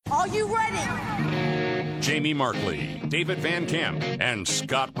Are you ready? Jamie Markley, David Van Camp, and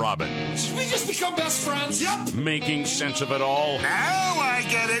Scott Robbins. We just become best friends. Yep. Making sense of it all. Now I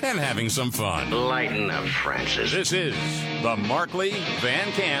get it. And having some fun. Lighten up, Francis. This is the Markley,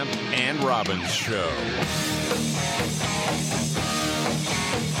 Van Camp, and Robbins Show.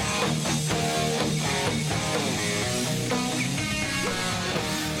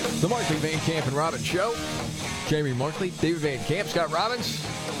 The Markley, Van Camp, and Robbins Show. Jamie Markley, David Van Camp, Scott Robbins.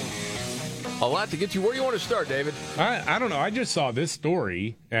 A lot to get to. Where do you want to start, David? I don't know. I just saw this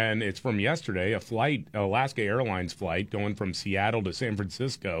story, and it's from yesterday. Alaska Airlines flight going from Seattle to San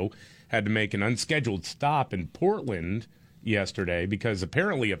Francisco had to make an unscheduled stop in Portland yesterday because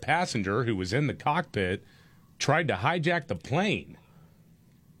apparently a passenger who was in the cockpit tried to hijack the plane.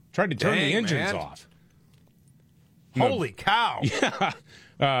 Tried to turn the engines off. Holy cow. Yeah.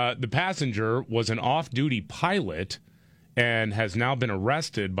 The passenger was an off-duty pilot and has now been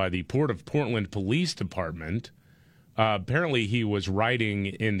arrested by the Port of Portland Police Department. Apparently, he was riding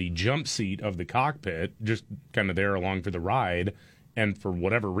in the jump seat of the cockpit, just kind of there along for the ride, and for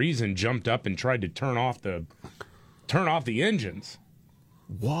whatever reason, jumped up and tried to turn off the engines.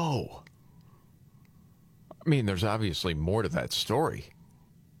 Whoa. I mean, there's obviously more to that story.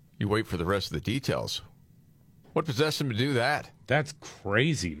 You wait for the rest of the details. What possessed him to do that? That's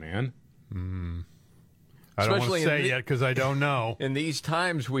crazy, man. I don't want to say yet because I don't know. In these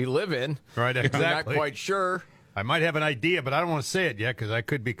times we live in, Right, exactly. I'm not quite sure. I might have an idea, but I don't want to say it yet because I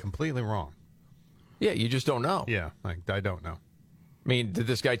could be completely wrong. Yeah, you just don't know. Yeah, I don't know. I mean, did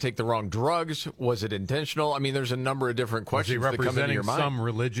this guy take the wrong drugs? Was it intentional? I mean, there's a number of different Was he questions that come into representing your mind. some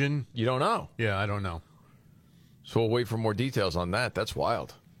religion? You don't know. Yeah, I don't know. So we'll wait for more details on that. That's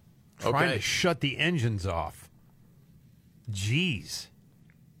wild. Trying to shut the engines off. Jeez.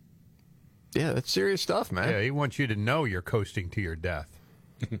 Yeah, that's serious stuff, man. Yeah, he wants you to know you're coasting to your death.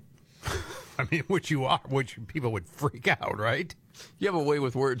 I mean, which you are, which people would freak out, right? You have a way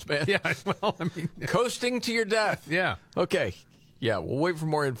with words, man. Yeah, well, I mean. Coasting to your death. Yeah. Okay. Yeah, we'll wait for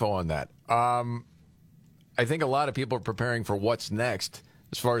more info on that. I think a lot of people are preparing for what's next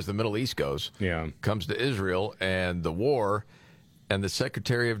as far as the Middle East goes. Yeah. Comes to Israel and the war, and the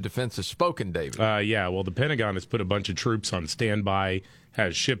Secretary of Defense has spoken, David. Yeah, well, the Pentagon has put a bunch of troops on standby,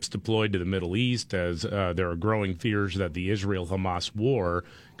 has ships deployed to the Middle East, as there are growing fears that the Israel-Hamas war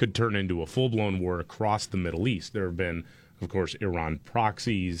could turn into a full-blown war across the Middle East. There have been, of course, Iran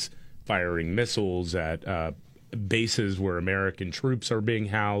proxies firing missiles at bases where American troops are being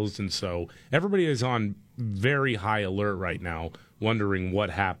housed, and so everybody is on very high alert right now, wondering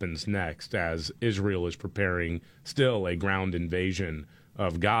what happens next as Israel is preparing still a ground invasion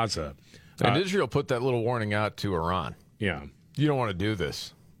of Gaza. And Israel put that little warning out to Iran. Yeah. You don't want to do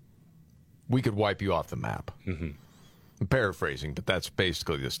this. We could wipe you off the map. Mm-hmm. I'm paraphrasing, but that's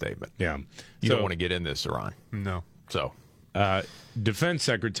basically the statement. Yeah. You don't want to get in this, Iran. No. So. Defense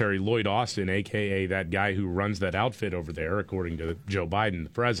Secretary Lloyd Austin, a.k.a. that guy who runs that outfit over there, according to Joe Biden, the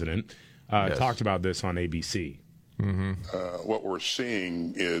president, talked about this on ABC. Mm-hmm. What we're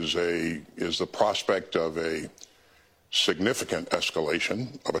seeing is the prospect of a significant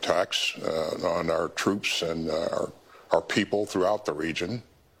escalation of attacks on our troops and our people throughout the region.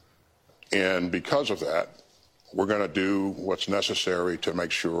 And because of that, we're going to do what's necessary to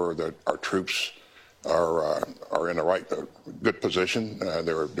make sure that our troops are in the good position,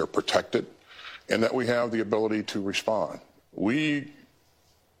 they're protected, and that we have the ability to respond. We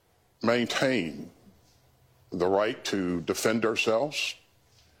maintain the right to defend ourselves,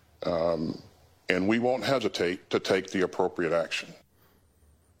 and we won't hesitate to take the appropriate action.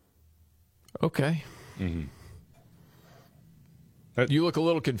 Okay. Mm-hmm. You look a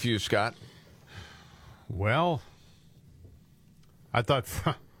little confused, Scott. Well, I thought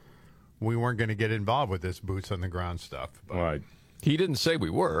we weren't going to get involved with this boots on the ground stuff. But Right. He didn't say we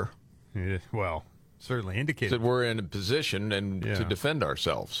were. Well, certainly indicated. Said we're in a position and to defend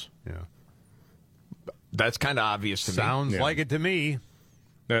ourselves. Yeah. That's kind of obvious to me. Sounds like it to me.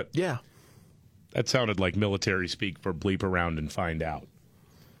 That sounded like military speak for bleep around and find out.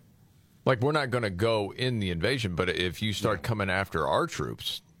 Like, we're not going to go in the invasion, but if you start coming after our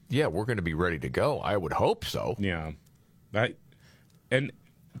troops, we're going to be ready to go. I would hope so. Yeah. And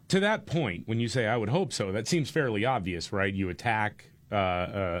to that point, when you say I would hope so, that seems fairly obvious, right? You attack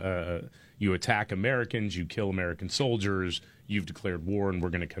Americans, you kill American soldiers, you've declared war, and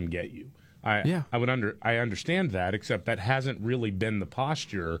we're going to come get you. I understand that, except that hasn't really been the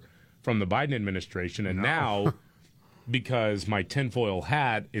posture from the Biden administration, and now, because my tinfoil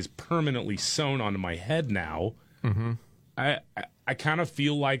hat is permanently sewn onto my head now, I kind of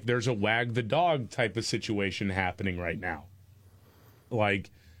feel like there's a wag the dog type of situation happening right now. Like,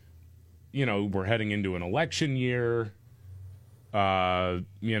 we're heading into an election year. Are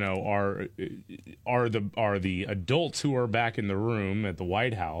the adults who are back in the room at the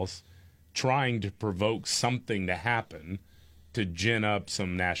White House trying to provoke something to happen to gin up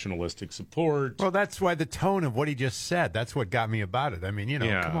some nationalistic support? Well, that's why the tone of what he just said, that's what got me about it. I mean,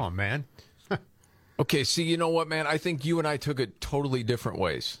 come on, man. Okay, see, you know what, man? I think you and I took it totally different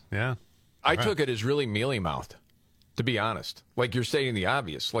ways. Yeah. I took it as really mealy-mouthed, to be honest. Like you're stating the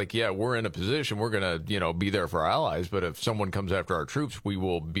obvious. Like, yeah, we're in a position, we're going to, be there for our allies, but if someone comes after our troops, we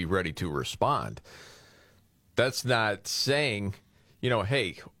will be ready to respond. That's not saying,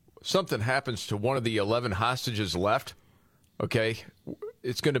 hey, something happens to one of the 11 hostages left, okay,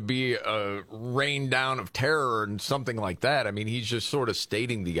 it's going to be a rain down of terror and something like that. I mean, he's just sort of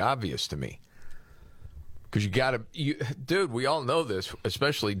stating the obvious to me. Because dude, we all know this,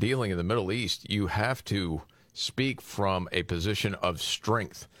 especially dealing in the Middle East, you have to speak from a position of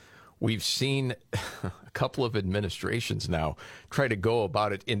strength. We've seen a couple of administrations now try to go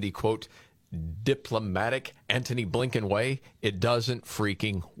about it in the, quote, diplomatic Antony Blinken way. It doesn't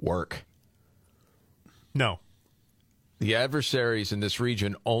freaking work. No. The adversaries in this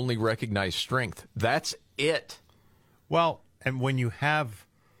region only recognize strength. That's it. Well, and when you have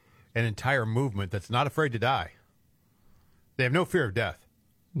an entire movement that's not afraid to die, they have no fear of death.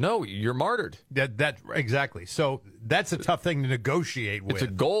 No, you're martyred. That exactly. So that's a tough thing to negotiate with. It's a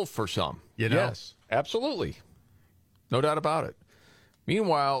goal for some. Yes, absolutely. No doubt about it.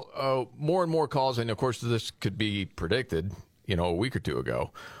 Meanwhile, more and more calls, and of course this could be predicted, a week or two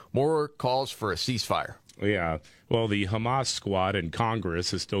ago, more calls for a ceasefire. Yeah. Well, the Hamas squad in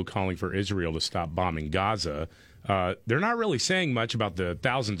Congress is still calling for Israel to stop bombing Gaza. They're not really saying much about the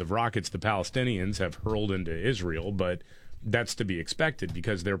thousands of rockets the Palestinians have hurled into Israel, but that's to be expected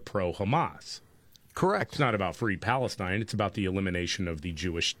because they're pro-Hamas. Correct. It's not about free Palestine. It's about the elimination of the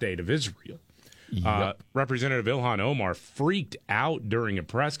Jewish state of Israel. Yep. Representative Ilhan Omar freaked out during a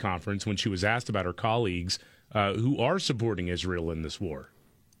press conference when she was asked about her colleagues who are supporting Israel in this war.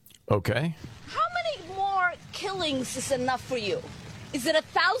 Okay. How many more killings is enough for you? Is it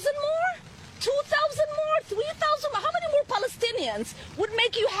 1,000 more? 2,000 more? 3,000 more? How many more Palestinians would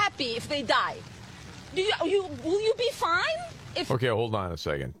make you happy if they die? Will you be fine? Okay, hold on a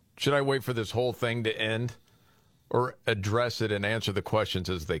second. Should I wait for this whole thing to end, or address it and answer the questions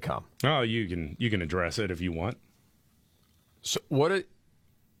as they come? Oh, you can address it if you want. So what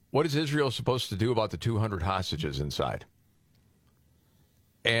is Israel supposed to do about the 200 hostages inside?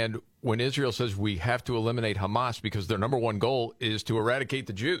 And when Israel says we have to eliminate Hamas because their number one goal is to eradicate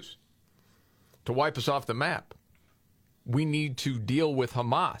the Jews, to wipe us off the map, we need to deal with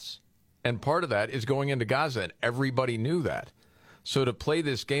Hamas. And part of that is going into Gaza, and everybody knew that. So to play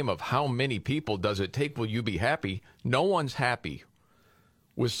this game of how many people does it take, will you be happy? No one's happy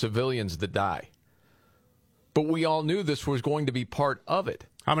with civilians that die. But we all knew this was going to be part of it.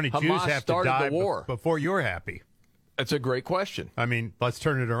 How many Hamas Jews have to started die the war before you're happy? That's a great question. I mean, let's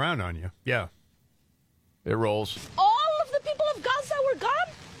turn it around on you. Yeah. It rolls. All of the people of Gaza were gone?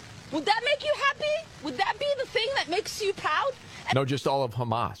 Would that make you happy? Would that be the thing that makes you proud? No, just all of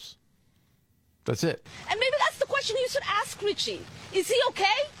Hamas. That's it. And maybe that's the question you should ask Richie. Is he okay?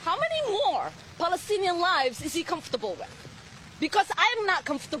 How many more Palestinian lives is he comfortable with? Because I'm not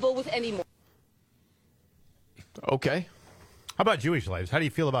comfortable with any more. Okay. How about Jewish lives? How do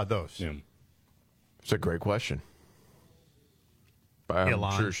you feel about those? Yeah. It's a great question. But I'm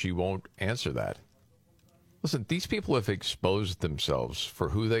Elon. sure she won't answer that. Listen, these people have exposed themselves for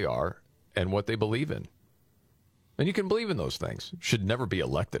who they are and what they believe in. And you can believe in those things. Should never be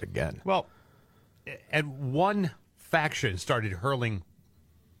elected again. Well, and one faction started hurling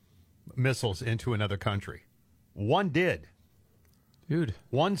missiles into another country. One did. Dude.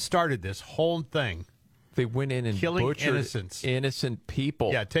 One started this whole thing. They went in and Killing butchered innocents. innocent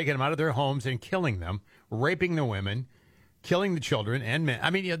people. Yeah, taking them out of their homes and killing them, raping the women, killing the children and men.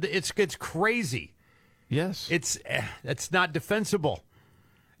 I mean, it's crazy. Yes. It's not defensible.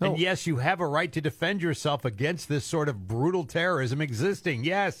 No. And yes, you have a right to defend yourself against this sort of brutal terrorism existing.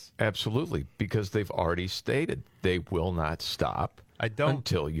 Yes. Absolutely, because they've already stated they will not stop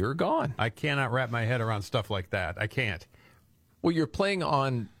until you're gone. I cannot wrap my head around stuff like that. I can't. Well, you're playing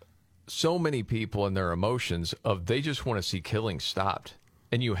on so many people and their emotions of they just want to see killing stopped.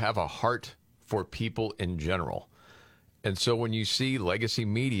 And you have a heart for people in general. And so when you see legacy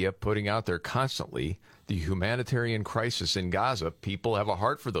media putting out there constantly the humanitarian crisis in Gaza, people have a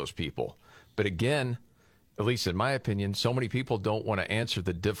heart for those people. But again, at least in my opinion, so many people don't want to answer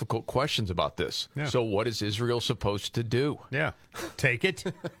the difficult questions about this. Yeah. So what is Israel supposed to do? Yeah. Take it.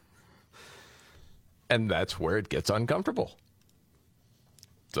 And that's where it gets uncomfortable.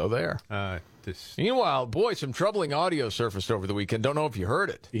 So there. Meanwhile, boy, some troubling audio surfaced over the weekend. Don't know if you heard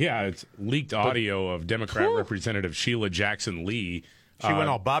it. Yeah, it's leaked audio of Democrat Representative Sheila Jackson Lee. She went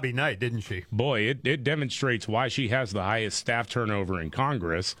all Bobby Knight, didn't she? Boy, it demonstrates why she has the highest staff turnover in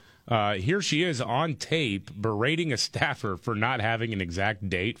Congress. Here she is on tape berating a staffer for not having an exact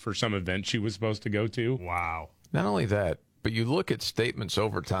date for some event she was supposed to go to. Wow. Not only that, but you look at statements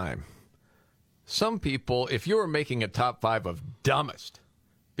over time. Some people, if you were making a top 5 of dumbest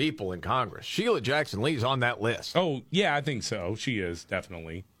people in Congress, Sheila Jackson Lee's on that list. Oh, yeah, I think so. She is,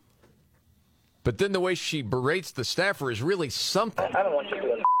 definitely. But then the way she berates the staffer is really something. I don't want you to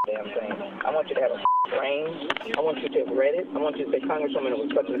do a damn thing. I want you to have a brain. I want you to have read it. I want you to say, Congresswoman, it was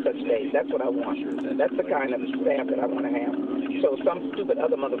such and such date. That's what I want. That's the kind of staff that I want to have. So some stupid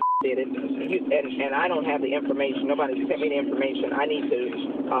other mother did it, and I don't have the information. Nobody sent me the information. I need to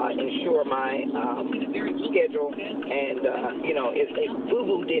ensure my schedule. And, if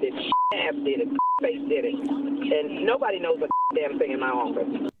Boo-Boo did it, ass did it, face did it, and nobody knows a damn thing in my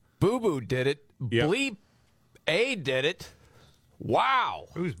office. Boo-Boo did it. Yep. Bleep A did it. Wow.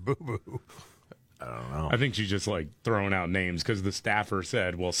 Who's Boo-Boo? I don't know. I think she's just like throwing out names because the staffer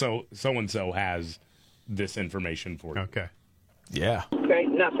said, well, so-and-so has this information for you. Okay. Yeah. Okay,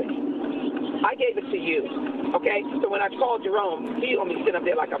 nothing. I gave it to you. Okay, so when I called Jerome, he on me sitting up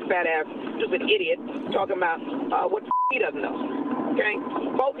there like a fat ass, stupid idiot, talking about what he doesn't know. Okay,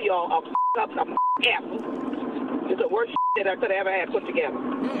 both of y'all are up the F. It's the worst that I could have ever had put together.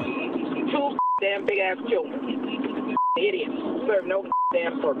 2 damn big ass children. Idiots. Serve no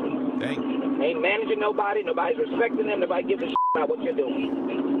damn purpose. Ain't managing nobody. Nobody's respecting them. Nobody gives a about what you're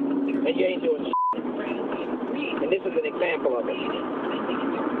doing. And you ain't doing And this is an example of it.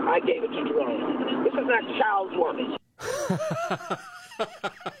 I gave it to Jerome. This is not child's work.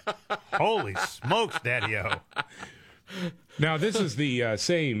 Holy smokes, Daddy-O. Now, this is the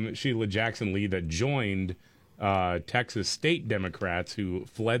same Sheila Jackson Lee that joined Texas state Democrats who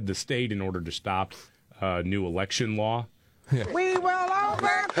fled the state in order to stop new election law. Yeah. We will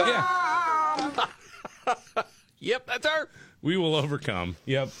overcome. Yeah. Yep, that's her. We will overcome.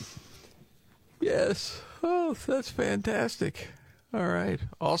 Yep. Yes. Oh, that's fantastic. All right.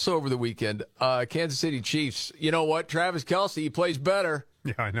 Also over the weekend, Kansas City Chiefs. You know what? Travis Kelce, he plays better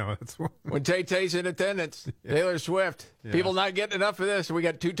Yeah, I know. That's what. when Tay-Tay's in attendance. Taylor Swift. Yeah. People not getting enough of this. We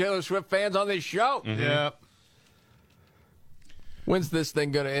got 2 Taylor Swift fans on this show. Mm-hmm. Yep. When's this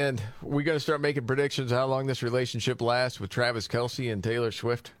thing going to end? We going to start making predictions how long this relationship lasts with Travis Kelce and Taylor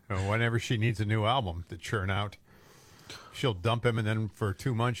Swift? Whenever she needs a new album to churn out, she'll dump him, and then for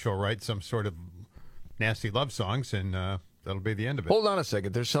 2 months she'll write some sort of nasty love songs, and that'll be the end of it. Hold on a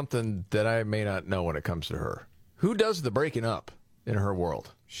second. There's something that I may not know when it comes to her. Who does the breaking up in her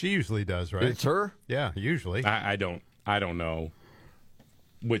world? She usually does, right? It's her? Yeah, usually. I don't know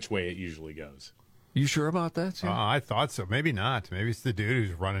which way it usually goes. You sure about that, Sam? I thought so. Maybe not. Maybe it's the dude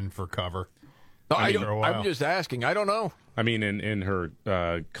who's running for cover. No, For a while. I'm just asking. I don't know. I mean, in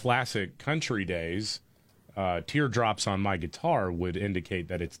her classic country days, Teardrops on My Guitar would indicate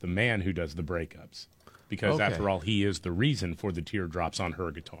that it's the man who does the breakups. Because Okay. after all, he is the reason for the teardrops on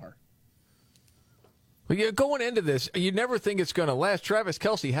her guitar. Well, yeah, going into this, you never think it's going to last. Travis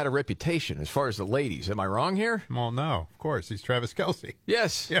Kelce had a reputation as far as the ladies. Am I wrong here? Well, no, of course. He's Travis Kelce.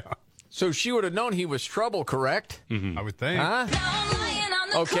 Yes. Yeah, So she would have known he was trouble, correct? I would think. Huh?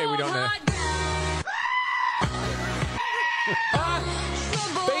 Okay, we don't know.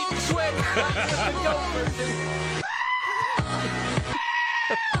 Bait and switch. That's the goat version.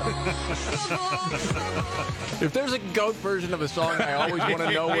 If there's a goat version of a song, I always want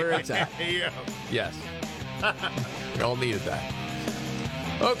to know where it's at. Yeah. Yes. We all needed that.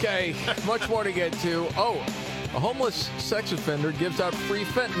 Okay, much more to get to. Oh, a homeless sex offender gives out free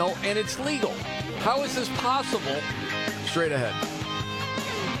fentanyl, and it's legal. How is this possible? Straight ahead.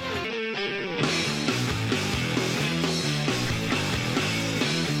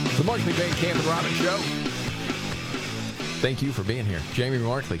 The Markley, Van Camp and Robbins Show. Thank you for being here. Jamie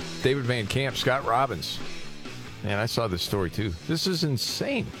Markley, David Van Camp, Scott Robbins. Man, I saw this story, too. This is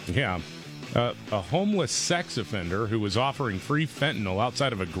insane. Yeah. A homeless sex offender who was offering free fentanyl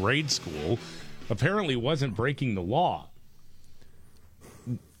outside of a grade school apparently wasn't breaking the law.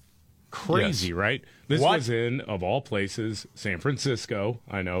 Crazy, Yes. right? This What? was in, of all places, San Francisco.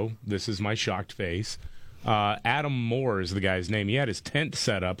 I know, this is my shocked face. Adam Moore is the guy's name. He had his tent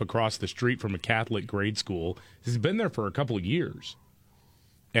set up across the street from a Catholic grade school. He's been there for a couple of years.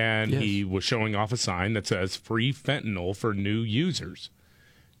 And Yes. he was showing off a sign that says free fentanyl for new users.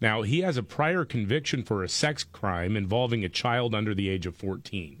 Now, he has a prior conviction for a sex crime involving a child under the age of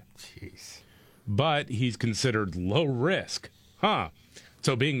 14. Jeez. But he's considered low risk.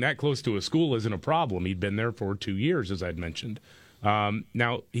 So being that close to a school isn't a problem. He'd been there for 2 years, as I'd mentioned.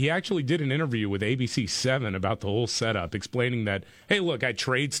 Now, he actually did an interview with ABC 7 about the whole setup, explaining that, hey, look, I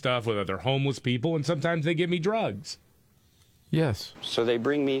trade stuff with other homeless people, and sometimes they give me drugs. Yes. So they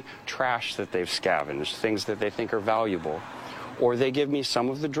bring me trash that they've scavenged, things that they think are valuable, or they give me some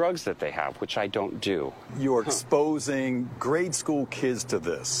of the drugs that they have, which I don't do. You're exposing grade school kids to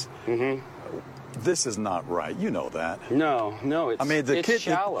this. Mm-hmm. This is not right. You know that. No, it's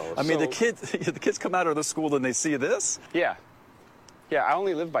shallow. The kids come out of the school and they see this? Yeah. Yeah, I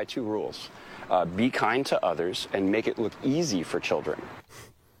only live by 2 rules. Be kind to others and make it look easy for children.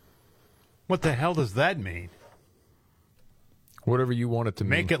 What the hell does that mean? Whatever you want it to mean.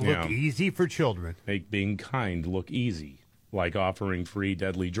 Make it look easy for children. Make being kind look easy, like offering free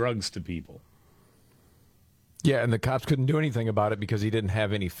deadly drugs to people. Yeah, and the cops couldn't do anything about it because he didn't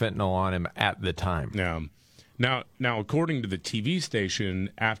have any fentanyl on him at the time. Yeah. Now, according to the TV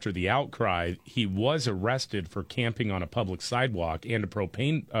station, after the outcry, he was arrested for camping on a public sidewalk and a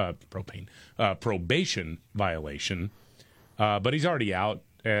probation violation. But he's already out,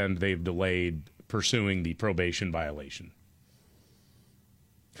 and they've delayed pursuing the probation violation.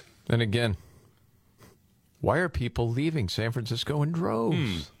 And again, why are people leaving San Francisco in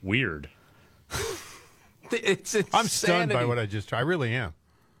droves? Weird. It's insanity. I'm stunned by what I just tried. I really am.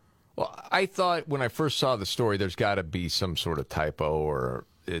 Well, I thought when I first saw the story, there's got to be some sort of typo or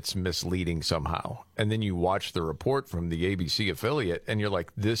it's misleading somehow. And then you watch the report from the ABC affiliate, and you're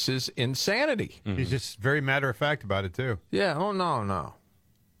like, this is insanity. Mm-hmm. He's just very matter-of-fact about it, too. Yeah, oh, no.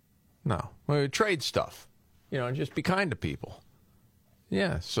 Well, trade stuff. Just be kind to people.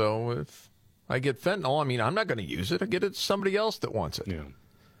 Yeah, so if I get fentanyl, I'm not going to use it. I get it to somebody else that wants it. Yeah.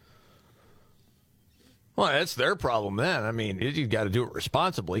 Well, that's their problem then. You got to do it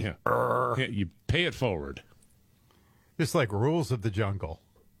responsibly. Yeah. You pay it forward. Just like rules of the jungle.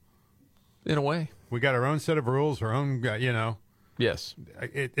 In a way. We got our own set of rules, our own, Yes.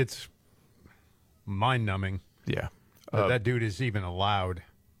 It's mind-numbing. Yeah. That dude is even allowed.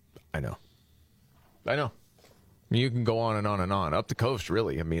 I know. You can go on and on and on. Up the coast,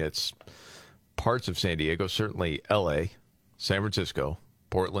 really. It's parts of San Diego, certainly L.A., San Francisco,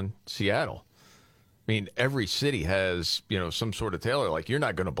 Portland, Seattle. Every city has, some sort of tale. Like, you're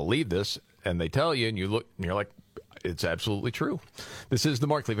not going to believe this. And they tell you, and you look, and you're like, it's absolutely true. This is the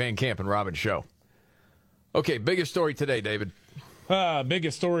Markley, Van Camp, and Robbins Show. Okay, biggest story today, David.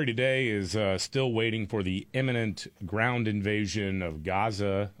 Biggest story today is still waiting for the imminent ground invasion of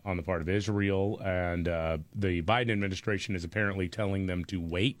Gaza on the part of Israel. And the Biden administration is apparently telling them to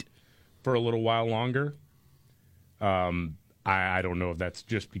wait for a little while longer. I don't know if that's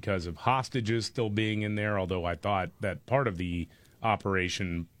just because of hostages still being in there, although I thought that part of the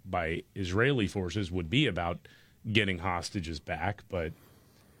operation by Israeli forces would be about getting hostages back. But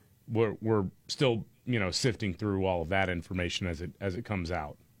we're still, sifting through all of that information as it comes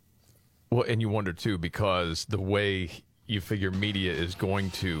out. Well, and you wonder, too, because the way you figure media is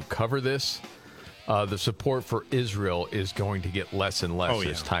going to cover this, the support for Israel is going to get less and less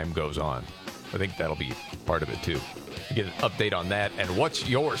as time goes on. I think that'll be part of it, too. You get an update on that. And what's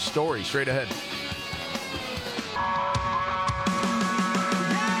your story? Straight ahead.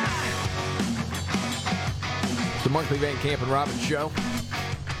 The Markley, Van Camp, and Robbins Show.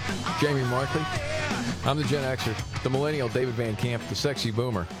 Jamie Markley. I'm the Gen Xer, the millennial David Van Camp, the sexy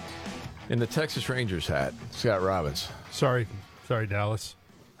boomer. In the Texas Rangers hat, Scott Robbins. Sorry, Dallas.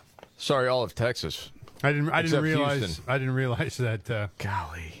 Sorry, all of Texas. I didn't realize. Houston. I didn't realize that.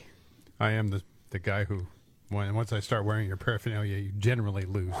 Golly, I am the guy who, once I start wearing your paraphernalia, you generally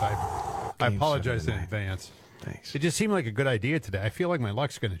lose. I apologize in advance. Thanks. It just seemed like a good idea today. I feel like my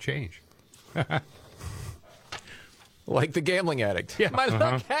luck's going to change. Like the gambling addict. Yeah. My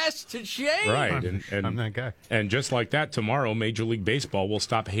luck has to change. Right. And I'm that guy. And just like that, tomorrow, Major League Baseball will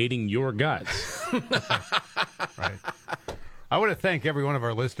stop hating your guts. Right. I want to thank every one of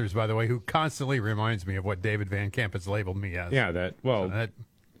our listeners, by the way, who constantly reminds me of what David Van Camp has labeled me as. Yeah,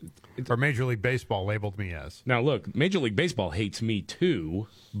 or Major League Baseball labeled me as. Now, look, Major League Baseball hates me too,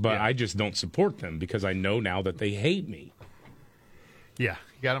 but I just don't support them because I know now that they hate me. Yeah,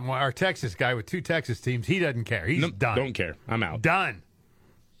 you got him. Our Texas guy with 2 Texas teams, he doesn't care. He's done. Don't care. I'm out. Done.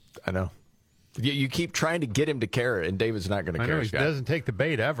 I know. You keep trying to get him to care, and David's not going to care. He doesn't take the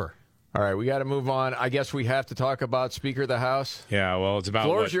bait ever. All right, we got to move on. I guess we have to talk about Speaker of the House. Yeah, well, it's about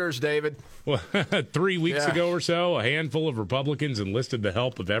Floor's yours, David. Well, 3 weeks ago or so, a handful of Republicans enlisted the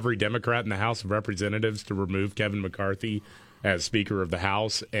help of every Democrat in the House of Representatives to remove Kevin McCarthy as Speaker of the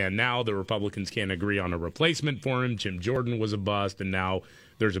House, and now the Republicans can't agree on a replacement for him. Jim Jordan was a bust, and now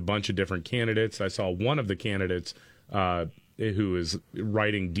there's a bunch of different candidates. I saw one of the candidates who is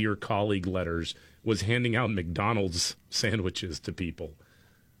writing Dear Colleague letters, was handing out McDonald's sandwiches to people.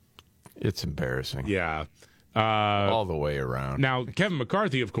 It's embarrassing. Yeah. All the way around. Now, Kevin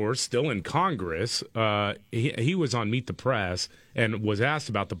McCarthy, of course, still in Congress. He was on Meet the Press and was asked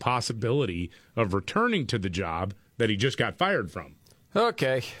about the possibility of returning to the job that he just got fired from.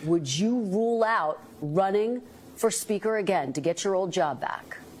 Okay. Would you rule out running for Speaker again to get your old job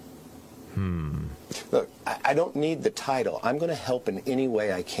back? Look, I don't need the title. I'm going to help in any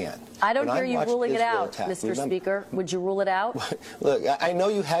way I can. I don't When hear you watch ruling it Israel out, attack, Mr. remember- Speaker. Would you rule it out? Look, I know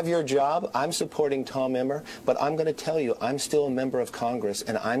you have your job. I'm supporting Tom Emmer, but I'm going to tell you, I'm still a member of Congress,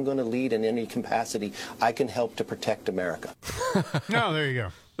 and I'm going to lead in any capacity I can help to protect America. No, there you go.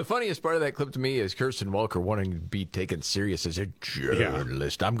 The funniest part of that clip to me is Kirsten Welker wanting to be taken serious as a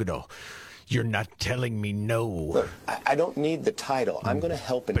journalist. You're not telling me no. Look, I don't need the title. I'm going to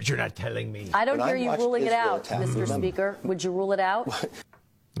help in... But you're not telling me. I don't When hear I you watch ruling it Israel out, attack, Mr. remember- Speaker. Would you rule it out?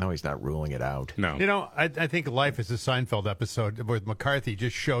 No, he's not ruling it out. No. You know, I think life is a Seinfeld episode where McCarthy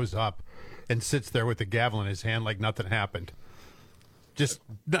just shows up and sits there with the gavel in his hand like nothing happened. Just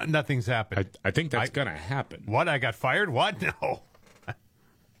nothing's happened. I think that's going to happen. What? I got fired? What? No.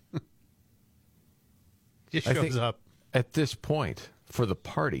 Just I shows think up. At this point, for the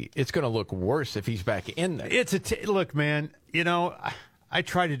party, it's going to look worse if he's back in there. It's look, man. You know, I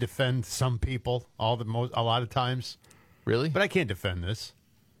try to defend some people a lot of times. Really? But I can't defend this.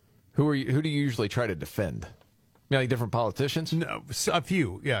 Who do you usually try to defend? You know, like different politicians? No, a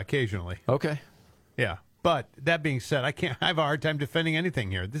few. Yeah, occasionally. Okay. Yeah. But that being said, I have a hard time defending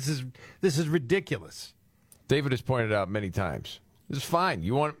anything here. This is ridiculous. David has pointed out many times. It's fine.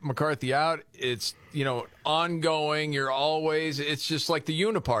 You want McCarthy out. It's, ongoing. It's just like the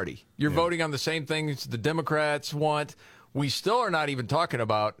uniparty. You're voting on the same things the Democrats want. We still are not even talking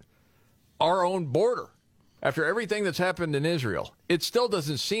about our own border. After everything that's happened in Israel, it still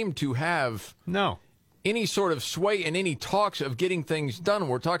doesn't seem to have any sort of sway in any talks of getting things done.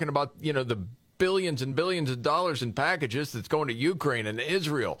 We're talking about, the billions and billions of dollars in packages that's going to Ukraine and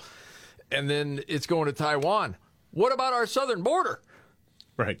Israel, and then it's going to Taiwan. What about our southern border?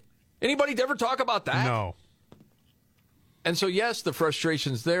 Right. Anybody ever talk about that? No. And so, yes, the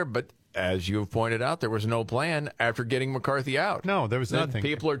frustration's there, but as you have pointed out, there was no plan after getting McCarthy out. No, there was nothing.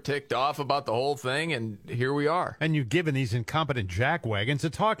 People are ticked off about the whole thing, and here we are. And you've given these incompetent jackwagons a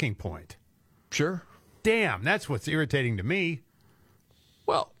talking point. Sure. Damn, that's what's irritating to me.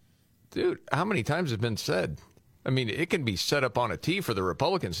 Well, dude, how many times has been said? I mean, it can be set up on a tee for the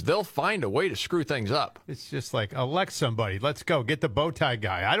Republicans. They'll find a way to screw things up. It's just like, elect somebody. Let's go. Get the bow tie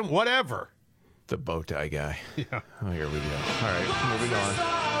guy. Whatever. The bow tie guy. Yeah. Oh, here we go. All right, moving on.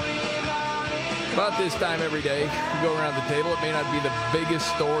 About this time every day, we go around the table. It may not be the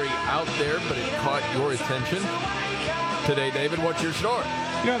biggest story out there, but it caught your attention. Today, David, what's your story?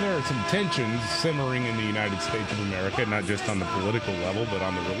 There are some tensions simmering in the United States of America, not just on the political level, but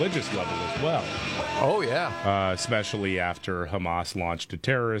on the religious level as well. Oh, yeah. Especially after Hamas launched a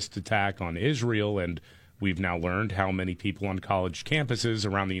terrorist attack on Israel, and we've now learned how many people on college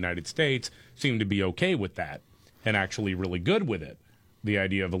campuses around the United States seem to be okay with that and actually really good with it, the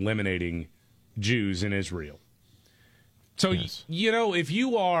idea of eliminating Jews in Israel. So, yes. If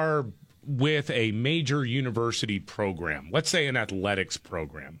you are with a major university program, let's say an athletics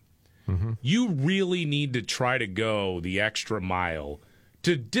program, you really need to try to go the extra mile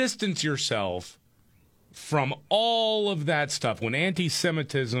to distance yourself from all of that stuff. When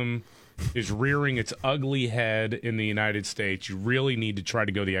anti-Semitism is rearing its ugly head in the United States, you really need to try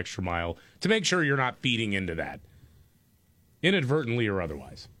to go the extra mile to make sure you're not feeding into that, inadvertently or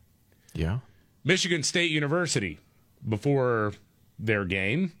otherwise. Yeah. Michigan State University, before their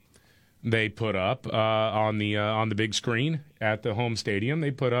game, they put up on the big screen at the home stadium, they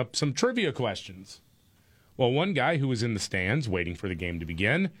put up some trivia questions. Well, one guy who was in the stands waiting for the game to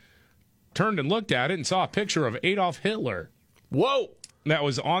begin turned and looked at it and saw a picture of Adolf Hitler. Whoa! That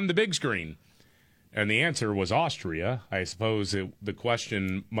was on the big screen. And the answer was Austria. I suppose the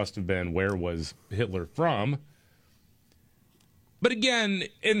question must have been, where was Hitler from? But again,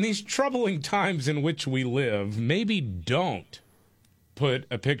 in these troubling times in which we live, maybe don't put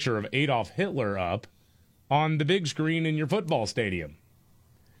a picture of Adolf Hitler up on the big screen in your football stadium.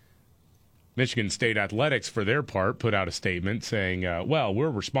 Michigan State Athletics, for their part, put out a statement saying, we're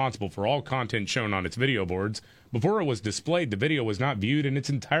responsible for all content shown on its video boards. Before it was displayed, the video was not viewed in its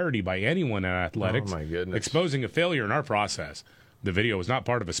entirety by anyone in athletics, oh my goodness, exposing a failure in our process. The video was not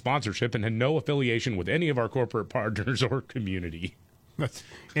part of a sponsorship and had no affiliation with any of our corporate partners or community. That's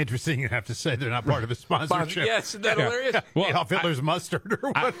interesting. You have to say they're not part of a sponsorship. Yes, isn't that hilarious? Well, Adolf Hitler's mustard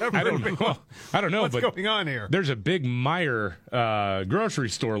or whatever. I don't know. What's but going on here? There's a big Meijer grocery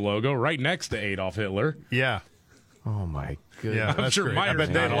store logo right next to Adolf Hitler. Yeah. Oh, my goodness. Yeah, I'm sure great. I bet Meyer's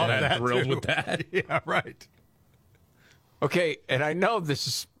they not all love that that thrilled too. with that. Yeah, right. Okay, and I know this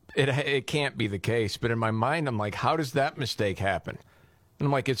is it can't be the case, but in my mind, I'm like, how does that mistake happen? And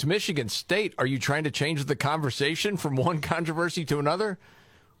I'm like, it's Michigan State. Are you trying to change the conversation from one controversy to another?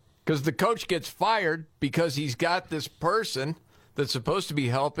 Because the coach gets fired because he's got this person that's supposed to be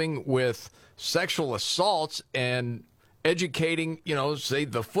helping with sexual assaults and educating, say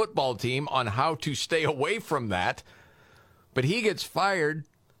the football team on how to stay away from that. But he gets fired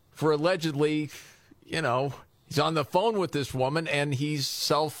for allegedly, he's on the phone with this woman and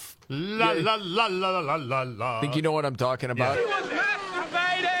he's La la la la la la la. I think you know what I'm talking about. He was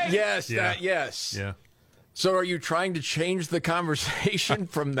masturbating. Yes, Yeah. yes. Yeah. So are you trying to change the conversation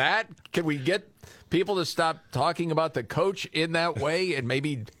from that? Can we get people to stop talking about the coach in that way? And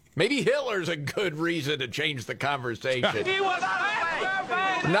maybe Hitler's a good reason to change the conversation. He was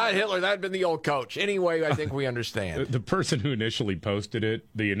masturbating. Not Hitler. That had been the old coach. Anyway, I think we understand. The person who initially posted it,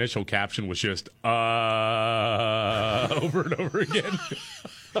 the initial caption was just over and over again.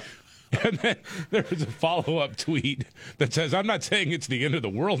 And then there was a follow-up tweet that says, I'm not saying it's the end of the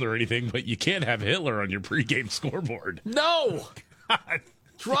world or anything, but you can't have Hitler on your pregame scoreboard. No!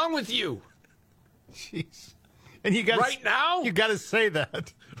 What's wrong with you? Jeez. And you got right now? You got to say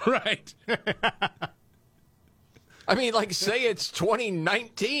that. Right. I mean, say it's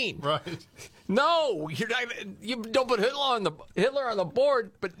 2019. Right. No, you don't put Hitler on the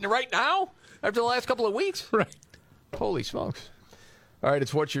board, but right now, after the last couple of weeks? Right. Holy smokes. All right,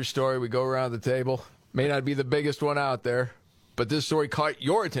 it's What's Your Story? We go around the table. May not be the biggest one out there, but this story caught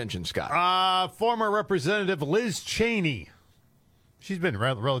your attention, Scott. Former Representative Liz Cheney. She's been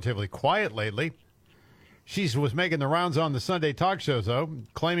relatively quiet lately. She was making the rounds on the Sunday talk shows, though,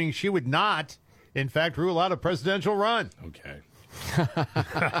 claiming she would not, in fact, rule out a presidential run. Okay.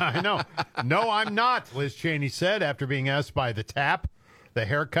 I know. No, I'm not, Liz Cheney said after being asked by the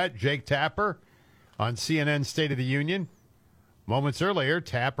haircut, Jake Tapper, on CNN's State of the Union. Moments earlier,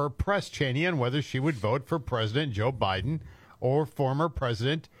 Tapper pressed Cheney on whether she would vote for President Joe Biden or former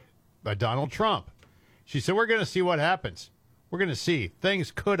President Donald Trump. She said, we're going to see what happens. We're going to see.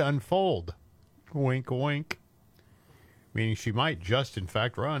 Things could unfold. Wink, wink. Meaning she might just, in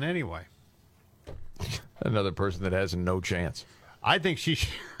fact, run anyway. Another person that has no chance. I think she should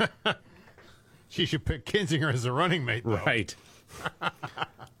pick Kinzinger as a running mate, though. Right.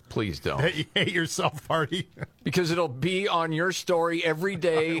 Please don't. That you hate yourself party. Because it'll be on your story every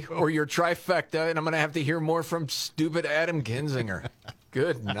day or your trifecta, and I'm going to have to hear more from stupid Adam Kinzinger.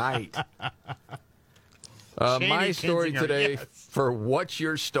 Good night. My story Kinzinger, today yes. for What's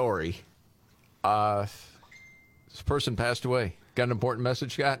Your Story? This person passed away. Got an important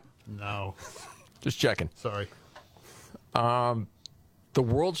message, Scott? No. Just checking. Sorry. The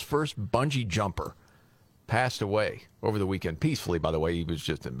world's first bungee jumper passed away over the weekend. Peacefully, by the way. He was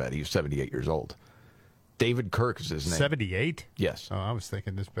just in bed. He was 78 years old. David Kirk is his name. 78? Yes. Oh, I was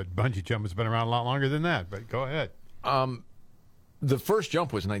thinking this bungee jump has been around a lot longer than that, but go ahead. The first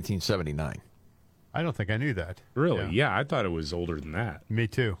jump was 1979. I don't think I knew that. Really? Yeah, I thought it was older than that. Me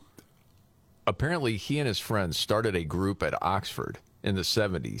too. Apparently, he and his friends started a group at Oxford in the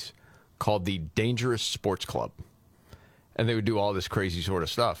 70s called the Dangerous Sports Club. And they would do all this crazy sort of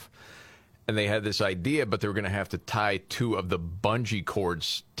stuff. And they had this idea, but they were going to have to tie two of the bungee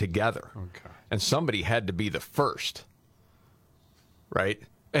cords together. Okay. And somebody had to be the first. Right?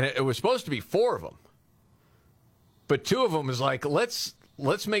 And it was supposed to be four of them. But two of them was like, let's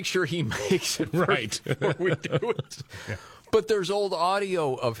make sure he makes it right before we do it. Yeah. But there's old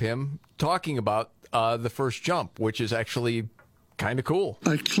audio of him talking about the first jump, which is actually kind of cool.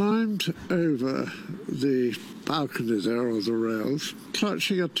 I climbed over the balcony there, or the rails,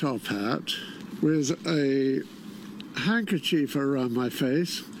 clutching a top hat with a handkerchief around my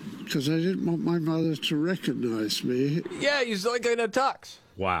face because I didn't want my mother to recognize me. Yeah, he's like in a tux.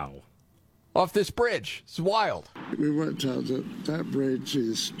 Wow. Off this bridge. It's wild. We worked out that that bridge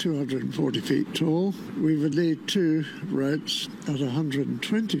is 240 feet tall. We would need two ropes at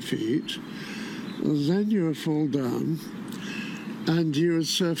 120 feet. Then you would fall down and you would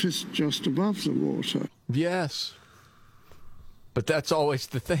surface just above the water. Yes. But that's always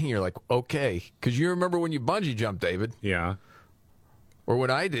the thing. You're like, okay. Because you remember when you bungee jumped, David. Yeah. Or when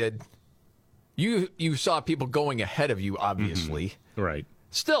I did. You saw people going ahead of you, obviously. Mm-hmm. Right.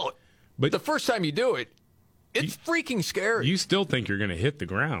 Still, but the first time you do it, it's freaking scary. You still think you're going to hit the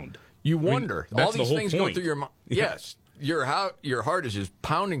ground. You wonder. I mean, all these things go through your mind. Yeah. Yes. your heart is just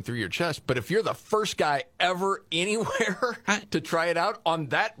pounding through your chest. But if you're the first guy ever anywhere to try it out on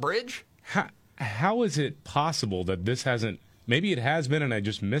that bridge, how is it possible that this hasn't? Maybe it has been, and I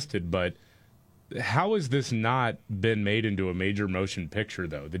just missed it. But how has this not been made into a major motion picture,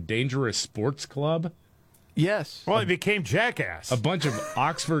 though? The Dangerous Sports Club. Yes. Well, it became Jackass. A bunch of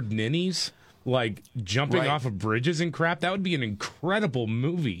Oxford ninnies, like, jumping Right. off of bridges and crap. That would be an incredible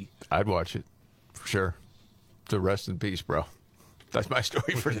movie. I'd watch it for sure. So rest in peace, bro. That's my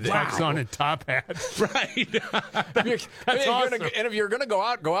story for today. Wax on and top hat. Right. That's awesome. And if you're going to go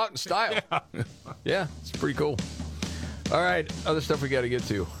out in style. Yeah, it's pretty cool. All right, other stuff we got to get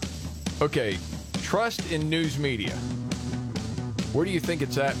to. Okay, trust in news media. Where do you think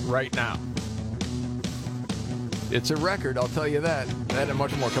it's at right now? It's a record, I'll tell you that. That and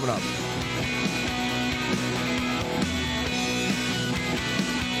much more coming up.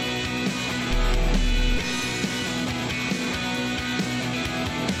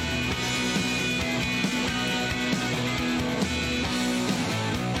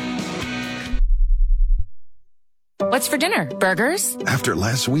 What's for dinner? Burgers? After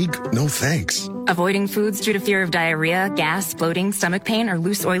last week, no thanks. Avoiding foods due to fear of diarrhea, gas, bloating, stomach pain, or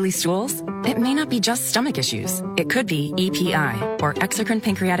loose, oily stools? It may not be just stomach issues. It could be EPI, or exocrine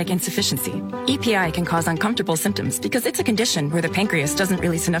pancreatic insufficiency. EPI can cause uncomfortable symptoms because it's a condition where the pancreas doesn't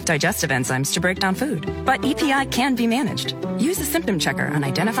release enough digestive enzymes to break down food. But EPI can be managed. Use a symptom checker on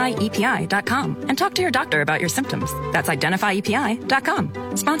identifyepi.com and talk to your doctor about your symptoms. That's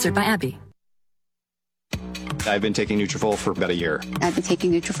identifyepi.com. Sponsored by AbbVie. I've been taking Nutrafol for about a year. I've been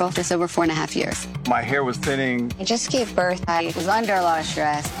taking Nutrafol for over 4.5 years. My hair was thinning. I just gave birth. I was under a lot of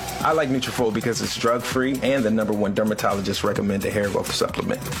stress. I like Nutrafol because it's drug-free and the #1 dermatologist recommended hair growth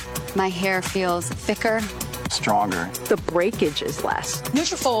supplement. My hair feels thicker, stronger. The breakage is less.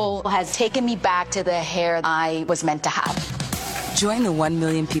 Nutrafol has taken me back to the hair I was meant to have. Join the 1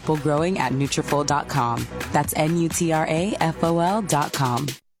 million people growing at Nutrafol.com. That's Nutrafol.com.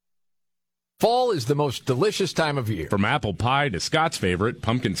 Fall is the most delicious time of year. From apple pie to Scott's favorite,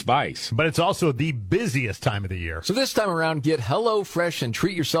 pumpkin spice. But it's also the busiest time of the year. So this time around, get HelloFresh and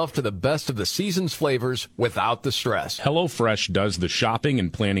treat yourself to the best of the season's flavors without the stress. HelloFresh does the shopping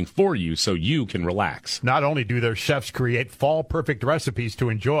and planning for you so you can relax. Not only do their chefs create fall-perfect recipes to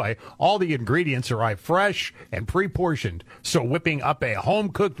enjoy, all the ingredients arrive fresh and pre-portioned, so whipping up a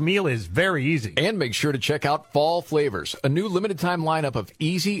home-cooked meal is very easy. And make sure to check out Fall Flavors, a new limited-time lineup of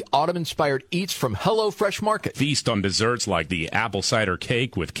easy, autumn-inspired eats from HelloFresh Market. Feast on desserts like the apple cider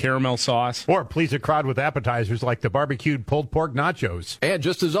cake with caramel sauce. Or please a crowd with appetizers like the barbecued pulled pork nachos. And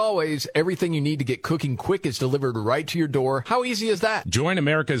just as always, everything you need to get cooking quick is delivered right to your door. How easy is that? Join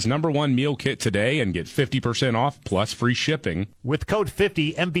America's #1 meal kit today and get 50% off plus free shipping. With code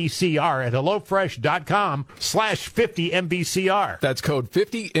 50MVCR at HelloFresh.com/50MVCR. That's code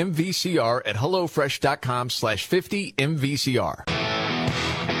 50MVCR at HelloFresh.com/50MVCR.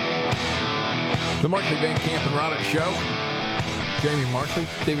 The Markley, Van Camp and Robbins Show. Jamie Markley,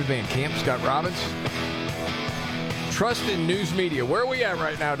 David Van Camp, Scott Robbins. Trust in news media. Where are we at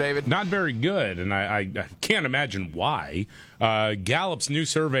right now, David? Not very good, and I can't imagine why. Gallup's new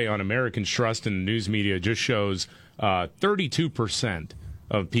survey on Americans' trust in news media just shows 32%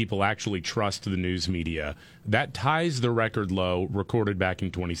 of people actually trust the news media. That ties the record low recorded back in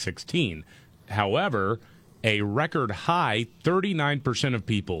 2016. However, a record high 39% of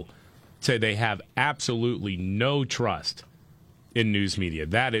people say they have absolutely no trust in news media.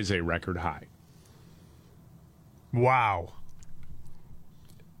 That is a record high. Wow.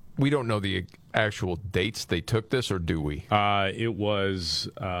 We don't know the actual dates they took this, or do we? It was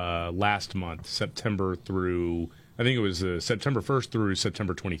last month, September 1st through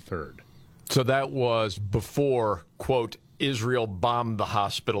September 23rd. So that was before, quote, Israel bombed the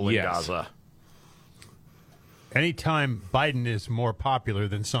hospital in Gaza. Anytime Biden is more popular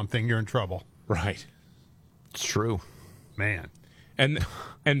than something, you're in trouble. Right. It's true. Man. And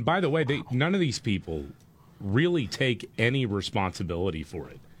by the way, none of these people really take any responsibility for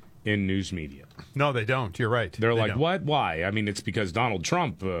it in news media. No, they don't. You're right. They're like, don't. what? Why? I mean, it's because Donald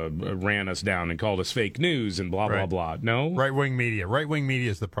Trump ran us down and called us fake news and blah, blah, blah. No? Right-wing media. Right-wing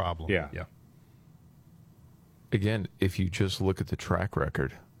media is the problem. Yeah. Again, if you just look at the track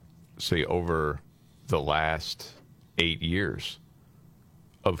record, say over the last 8 years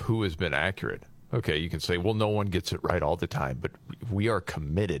of who has been accurate. Okay, you can say, well, no one gets it right all the time, but we are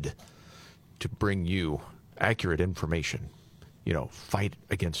committed to bring you accurate information. You know, fight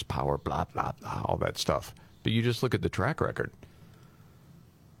against power, blah, blah, blah, all that stuff. But you just look at the track record.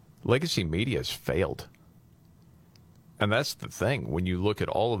 Legacy media has failed. And that's the thing. When you look at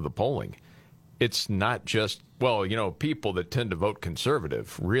all of the polling, it's not just, well, people that tend to vote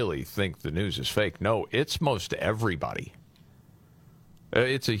conservative really think the news is fake. No, it's most everybody.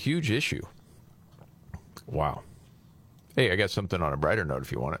 It's a huge issue. Wow. Hey, I got something on a brighter note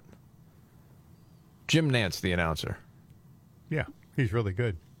if you want it. Jim Nantz, the announcer. Yeah, he's really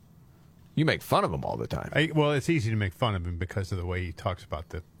good. You make fun of him all the time. Well, it's easy to make fun of him because of the way he talks about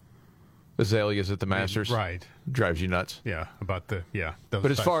the azaleas at the Masters. Right. Drives you nuts. Yeah, about those but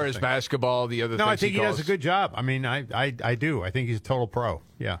as far as basketball, the other things I think he does a good job. I mean, I do. I think he's a total pro.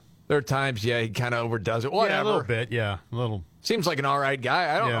 Yeah. There are times, he kind of overdoes it. Whatever. Yeah, a little bit, yeah. A little. Seems like an all right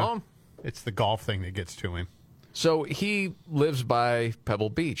guy. I don't know him. It's the golf thing that gets to him. So he lives by Pebble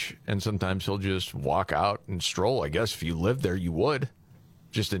Beach, and sometimes he'll just walk out and stroll. I guess if you lived there, you would.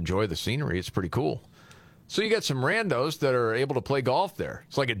 Just enjoy the scenery. It's pretty cool. So you got some randos that are able to play golf there.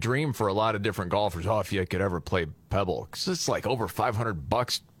 It's like a dream for a lot of different golfers. Oh, if you could ever play Pebble. Because it's like over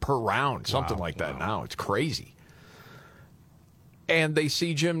 $500 per round, something like that now. It's crazy. And they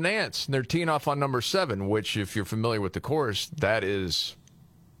see Jim Nantz, and they're teeing off on number 7, which, if you're familiar with the course, that is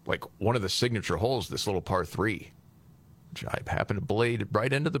like one of the signature holes, this little par 3, which I happened to blade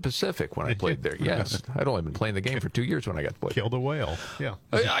right into the Pacific when I played there. Yes. I'd only been playing the game for 2 years when I got to play. Killed a whale. Yeah.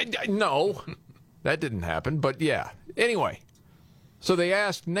 No, that didn't happen. But yeah. Anyway, so they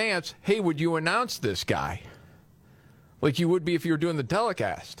asked Nantz, hey, would you announce this guy? Like you would be if you were doing the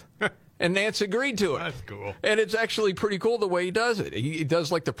telecast. And Nantz agreed to it. That's cool. And it's actually pretty cool the way he does it. He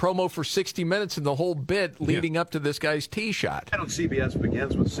does like the promo for 60 Minutes and the whole bit leading up to this guy's tee shot. On CBS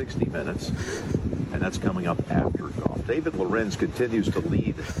begins with 60 Minutes, and that's coming up after golf. David Lorenz continues to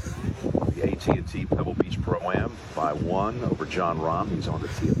lead the AT&T Pebble Beach Pro-Am by 1 over John Rahm. He's on the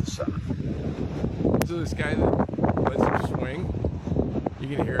tee of the 7th. So this guy that lets him swing,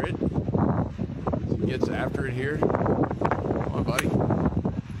 you can hear it. He gets after it here. Come on, buddy.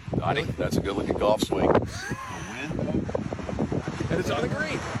 That's a good-looking golf swing. And it's on the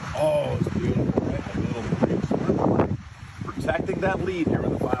green. Oh, it's beautiful. Right in the middle of the green. So we're protecting that lead here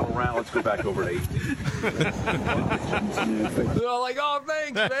in the final round. Let's go back over to 18. They're all like, oh,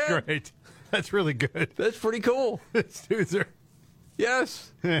 thanks, man. That's great. That's really good. That's pretty cool.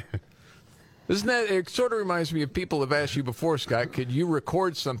 Yes. Isn't that, it sort of reminds me of people have asked you before, Scott, could you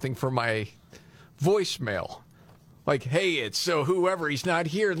record something for my voicemail? Like, hey, it's so whoever, he's not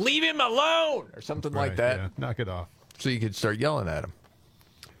here, leave him alone, or something like that. Yeah. Knock it off. So you could start yelling at him.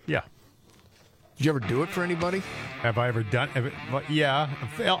 Yeah. Did you ever do it for anybody? Have I ever done it? Well, yeah.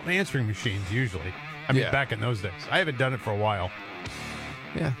 Answering machines, usually. I mean, back in those days. I haven't done it for a while.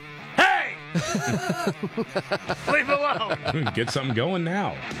 Yeah. Hey! Leave alone! Get something going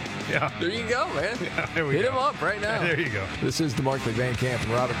now. Yeah. There you go, man. Yeah, Hit him up right now. There you go. This is the Markley, Van Camp,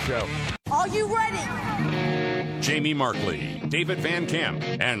 and Robbins Show. Are you ready? Jamie Markley, David Van Camp,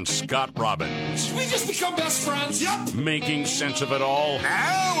 and Scott Robbins. We just become best friends, yep. Making sense of it all.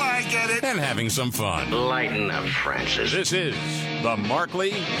 Now I get it. And having some fun. Lighten up, Francis. This is the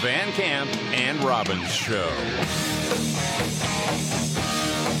Markley, Van Camp, and Robbins Show.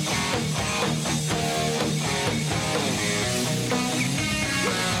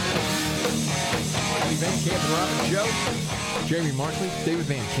 Markley, Van Camp, and Robbins Show. Jamie Markley, David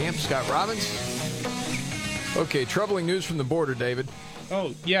Van Camp, Scott Robbins. Okay, troubling news from the border, David.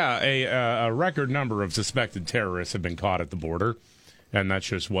 Oh, yeah, a record number of suspected terrorists have been caught at the border, and that's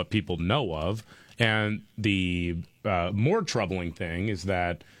just what people know of. And the more troubling thing is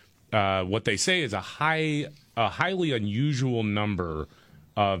that what they say is a highly unusual number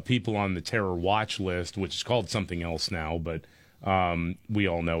of people on the terror watch list, which is called something else now, but we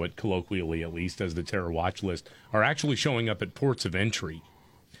all know it colloquially, at least, as the terror watch list, are actually showing up at ports of entry.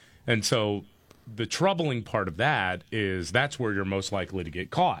 And so the troubling part of that is that's where you're most likely to get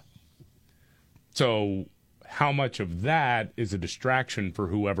caught. So how much of that is a distraction for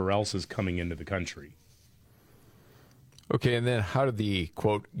whoever else is coming into the country? Okay, and then how did the,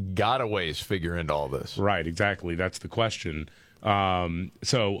 quote, gotaways figure into all this? Right, exactly. That's the question.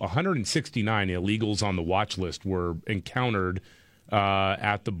 So 169 illegals on the watch list were encountered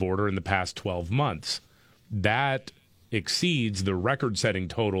at the border in the past 12 months. That exceeds the record-setting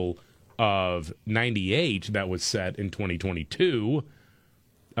total of 98 that was set in 2022.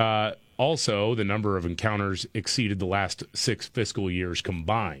 Also, the number of encounters exceeded the last 6 fiscal years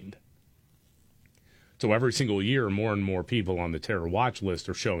combined. So every single year, more and more people on the terror watch list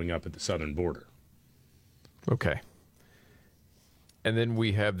are showing up at the southern border. Okay. And then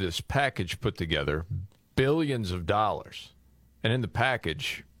we have this package put together, billions of dollars. And in the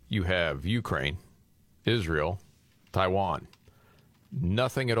package, you have Ukraine, Israel, Taiwan.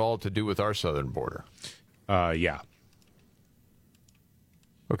 Nothing at all to do with our southern border. Yeah.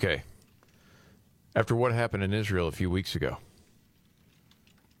 Okay. after what happened in Israel a few weeks ago.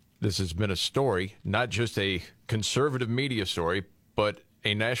 This has been a story, not just a conservative media story, but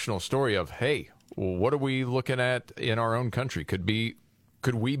a national story of, hey, what are we looking at in our own country? Could we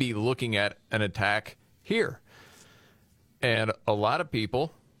be looking at an attack here? And a lot of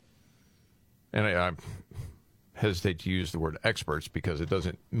people, and I hesitate to use the word experts because it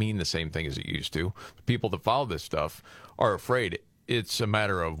doesn't mean the same thing as it used to. People that follow this stuff are afraid it's a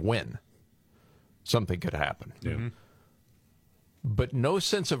matter of when something could happen. Yeah. Mm-hmm. But no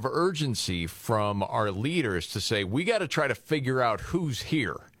sense of urgency from our leaders to say, we got to try to figure out who's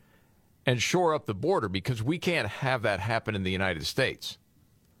here and shore up the border because we can't have that happen in the United States.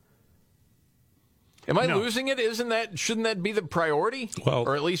 Am I losing it? Shouldn't that be the priority? Well,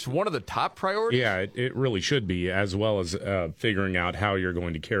 or at least one of the top priorities? Yeah, it really should be, as well as figuring out how you're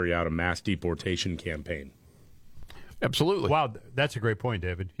going to carry out a mass deportation campaign. Absolutely. Wow, that's a great point,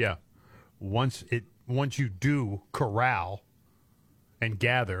 David. Yeah. Once you do corral and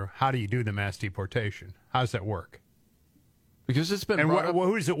gather, how do you do the mass deportation? How does that work? Because it's been and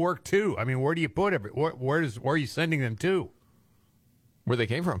who does it work to? I mean, where do you put where are you sending them to? Where they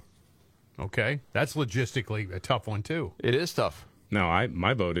came from. Okay, that's logistically a tough one too. It is tough. No,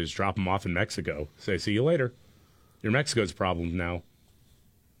 my vote is drop them off in Mexico. Say, see you later. You're Mexico's problem now.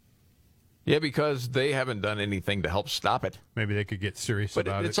 Yeah, because they haven't done anything to help stop it. Maybe they could get serious about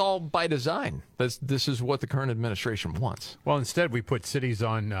it. But it's all by design. This is what the current administration wants. Well, instead we put cities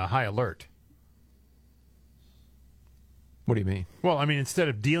on high alert. What do you mean? Well, I mean, instead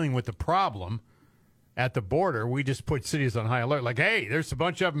of dealing with the problem at the border, we just put cities on high alert. Like, hey, there's a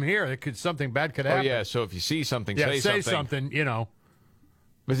bunch of them here. Something bad could happen. Oh, yeah, so if you see something, say something, you know.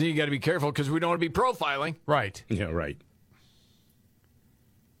 But then you got to be careful because we don't want to be profiling. Right. Yeah, right.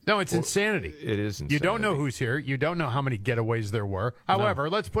 No, it's insanity. It is insanity. You don't know who's here. You don't know how many getaways there were. However,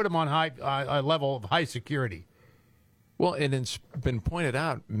 let's put them on a level of high security. Well, and it's been pointed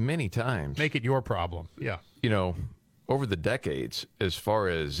out many times. Make it your problem. Yeah. You know, over the decades, as far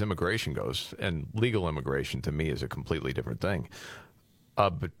as immigration goes, and legal immigration to me is a completely different thing.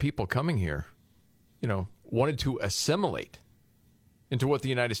 But people coming here, wanted to assimilate into what the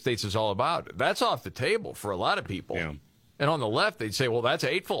United States is all about. That's off the table for a lot of people. Yeah. And on the left, they'd say, well, that's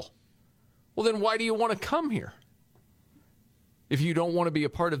hateful. Well, then why do you want to come here? If you don't want to be a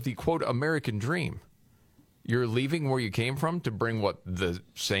part of the, quote, American dream, you're leaving where you came from to bring, what, the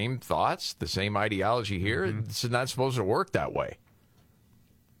same thoughts, the same ideology here? Mm-hmm. It's not supposed to work that way.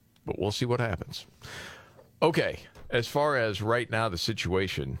 But we'll see what happens. Okay, as far as right now, the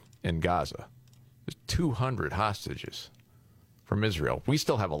situation in Gaza, there's 200 hostages from Israel. We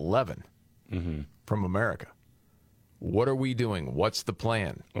still have 11 from America. What are we doing? What's the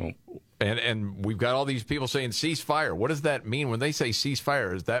plan? Oh. And we've got all these people saying ceasefire. What does that mean? When they say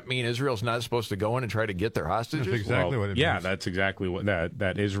ceasefire, does that mean Israel's not supposed to go in and try to get their hostages? That's exactly what it means. Yeah, that's exactly what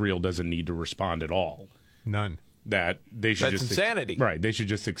that Israel doesn't need to respond at all. None. That they should That's insanity. Right. They should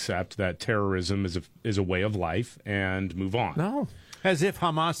just accept that terrorism is a way of life and move on. No. As if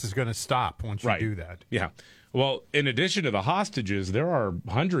Hamas is going to stop once you do that. Yeah. Well, in addition to the hostages, there are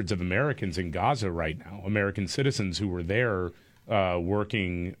hundreds of Americans in Gaza right now, American citizens who were there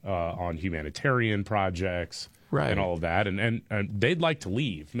working on humanitarian projects and all of that. And they'd like to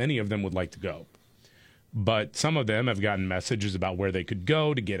leave. Many of them would like to go. But some of them have gotten messages about where they could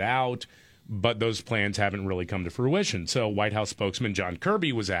go to get out, but those plans haven't really come to fruition. So White House spokesman John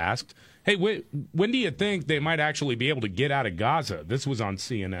Kirby was asked, hey, when do you think they might actually be able to get out of Gaza? This was on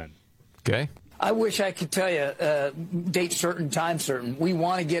CNN. Okay. I wish I could tell you date certain, time certain. We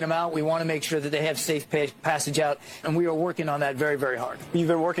want to get them out. We want to make sure that they have safe passage out, and we are working on that very, very hard. You've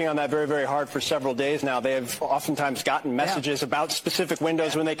been working on that very, very hard for several days now. They have oftentimes gotten messages about specific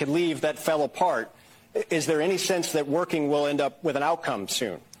windows when they could leave that fell apart. Is there any sense that working will end up with an outcome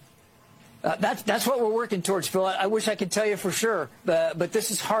soon? That's what we're working towards, Phil. I wish I could tell you for sure, but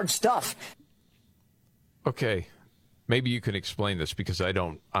this is hard stuff. Okay. Maybe you can explain this because I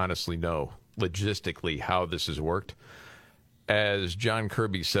don't honestly know logistically how this has worked. As John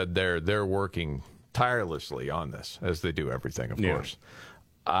Kirby said they're working tirelessly on this, as they do everything, of course.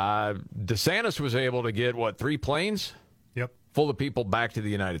 DeSantis was able to get, 3 planes? Yep. Full of people back to the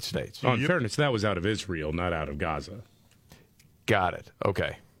United States. In fairness, that was out of Israel, not out of Gaza. Got it.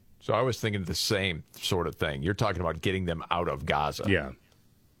 Okay. So I was thinking the same sort of thing. You're talking about getting them out of Gaza. Yeah.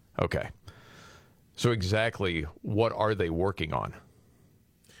 Okay. So exactly what are they working on?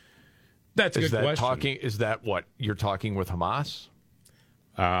 That's a good question. Is that what you're talking with Hamas?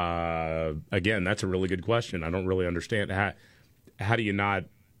 Again, that's a really good question. I don't really understand. How do you not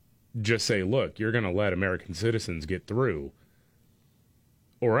just say, look, you're going to let American citizens get through,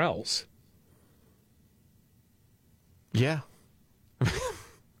 or else? Yeah.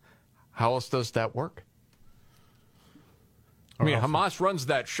 How else does that work? I mean, Hamas runs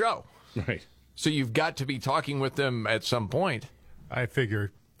that show. Right. So you've got to be talking with them at some point. I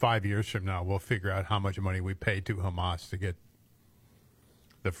figure 5 years from now, we'll figure out how much money we paid to Hamas to get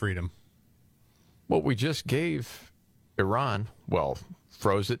the freedom. Well, we just gave Iran, well,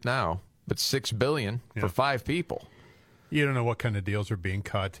 froze it now, but $6 billion for 5 people. You don't know what kind of deals are being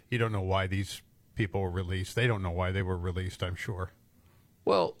cut. You don't know why these people were released. They don't know why they were released, I'm sure.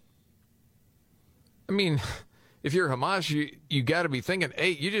 Well, I mean, if you're Hamas, you got to be thinking,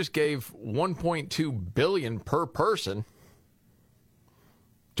 hey, you just gave $1.2 billion per person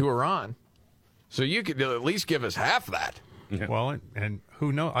to Iran, so you could at least give us half that. Yeah. Well, and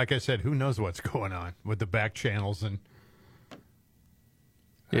who knows? Like I said, who knows what's going on with the back channels and.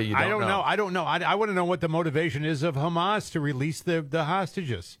 Yeah, you I don't know. I don't know. I want to know what the motivation is of Hamas to release the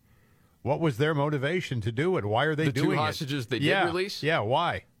hostages. What was their motivation to do it? Why are they doing it? The 2 hostages they did release? Yeah,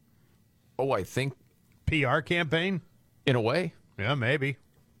 why? Oh, I think PR campaign? In a way. Yeah, maybe.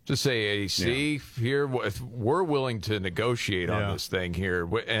 To say, hey, see, here, we're willing to negotiate on this thing here.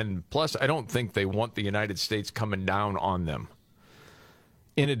 And plus, I don't think they want the United States coming down on them,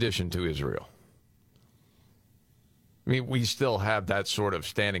 in addition to Israel. I mean, we still have that sort of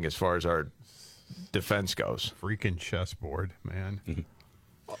standing as far as our defense goes. Freaking chessboard, man.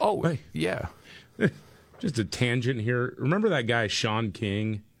 Oh, yeah. Just a tangent here. Remember that guy, Sean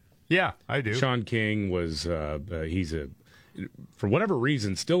King? Yeah, I do. Sean King was, he's for whatever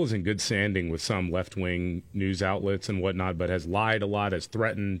reason, still is in good standing with some left-wing news outlets and whatnot, but has lied a lot, has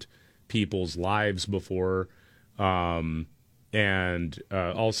threatened people's lives before. And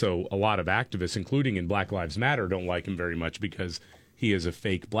also a lot of activists, including in Black Lives Matter, don't like him very much because he is a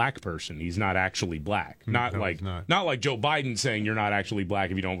fake black person. He's not actually black. Not like Joe Biden saying you're not actually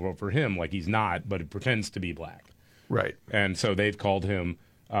black if you don't vote for him. Like he's not, but it pretends to be black. Right. And so they've called him,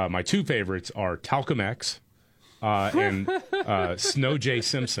 my 2 favorites are Talcum X and Snow J.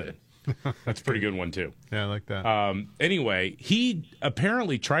 Simpson. That's a pretty good one, too. Yeah, I like that. Anyway, he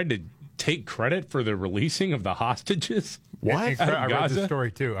apparently tried to take credit for the releasing of the hostages. What? I read the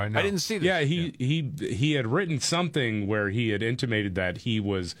story, too. I know. I didn't see this. Yeah, he had written something where he had intimated that he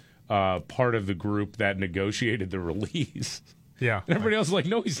was part of the group that negotiated the release. Yeah. And everybody else was like,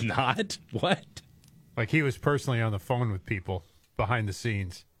 no, he's not. What? Like he was personally on the phone with people behind the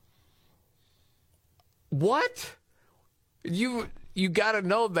scenes. What? You got to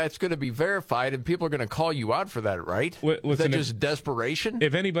know that's going to be verified, and people are going to call you out for that, right? Is that just desperation?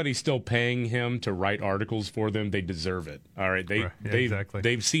 If anybody's still paying him to write articles for them, they deserve it. All right,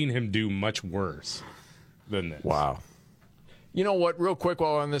 they've seen him do much worse than this. Wow. You know what? Real quick,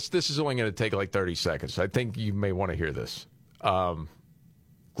 while on this is only going to take like 30 seconds. I think you may want to hear this. Glenn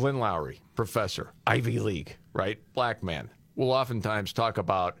Lowry, professor, Ivy League, right? Black man. Will oftentimes talk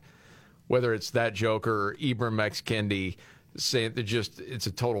about whether it's that Joker or Ibram X. Kendi saying that it's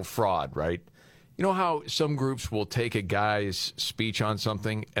a total fraud, right? You know how some groups will take a guy's speech on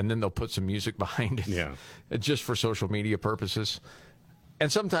something and then they'll put some music behind it? Yeah. Just for social media purposes.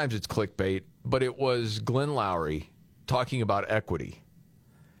 And sometimes it's clickbait, but it was Glenn Lowry talking about equity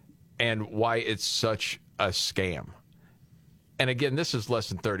and why it's such a scam. And again, this is less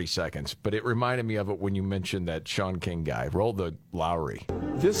than 30 seconds, but it reminded me of it when you mentioned that Sean King guy. Roll the Lowry.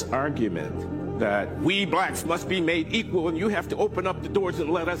 This argument that we blacks must be made equal and you have to open up the doors and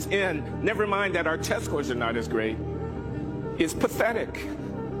let us in, never mind that our test scores are not as great, is pathetic.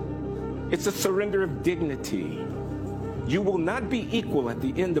 It's a surrender of dignity. You will not be equal at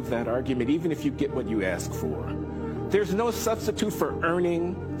the end of that argument, even if you get what you ask for. There's no substitute for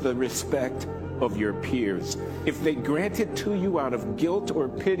earning the respect of your peers. If they grant it to you out of guilt or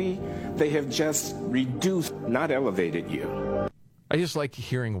pity, they have just reduced, not elevated you. I just like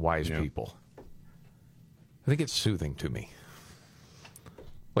hearing wise people. I think it's soothing to me.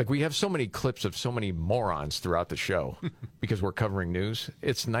 Like, we have so many clips of so many morons throughout the show because we're covering news.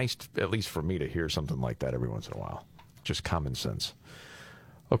 It's nice, at least for me, to hear something like that every once in a while. Just common sense.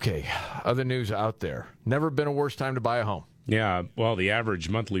 Okay, other news out there. Never been a worse time to buy a home. Yeah, well, the average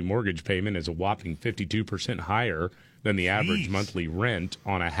monthly mortgage payment is a whopping 52% higher than the average monthly rent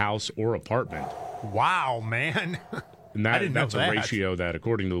on a house or apartment. Wow, man. And that's a ratio that,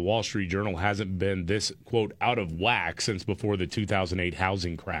 according to the Wall Street Journal, hasn't been this, quote, out of whack since before the 2008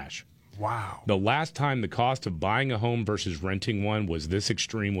 housing crash. Wow. The last time the cost of buying a home versus renting one was this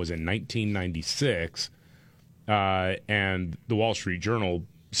extreme was in 1996. And the Wall Street Journal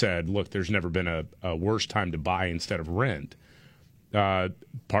said, look, there's never been a worse time to buy instead of rent.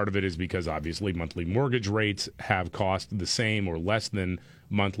 Part of it is because, obviously, monthly mortgage rates have cost the same or less than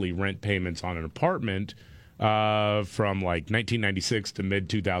monthly rent payments on an apartment. from like 1996 to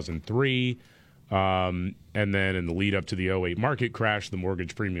mid-2003. And then in the lead up to the 08 market crash, the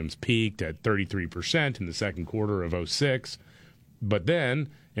mortgage premiums peaked at 33% in the second quarter of 06. But then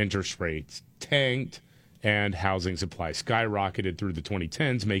interest rates tanked and housing supply skyrocketed through the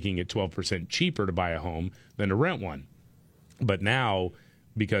 2010s, making it 12% cheaper to buy a home than to rent one. But now,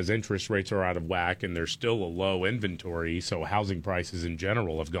 because interest rates are out of whack and there's still a low inventory, so housing prices in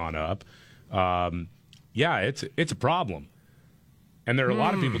general have gone up, it's a problem. And there are a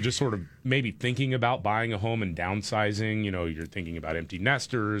lot of people just sort of maybe thinking about buying a home and downsizing. You know, you're thinking about empty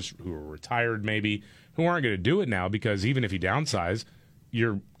nesters who are retired maybe, who aren't going to do it now because even if you downsize,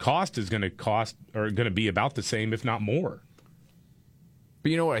 your cost is going to be about the same, if not more.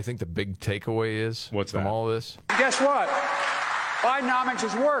 But you know what I think the big takeaway is from all this? Guess what? Bidenomics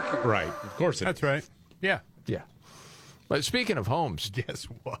is working. Right. Of course it That's is. right. Yeah. Yeah. But speaking of homes. Guess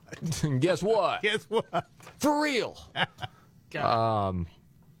what? Guess what? Guess what? For real. The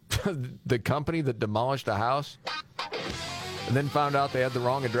company that demolished a house and then found out they had the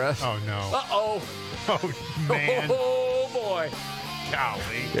wrong address. Oh, no. Uh-oh. Oh, man. Oh, boy. Golly.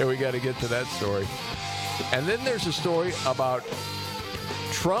 Yeah, we got to get to that story. And then there's a story about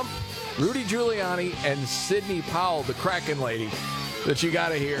Trump, Rudy Giuliani, and Sidney Powell, the Kraken lady, that you got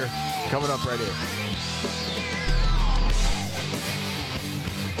to hear coming up right here.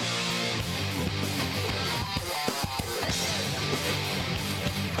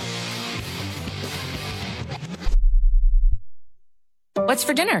 What's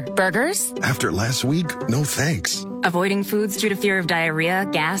for dinner? Burgers? After last week, no thanks. Avoiding foods due to fear of diarrhea,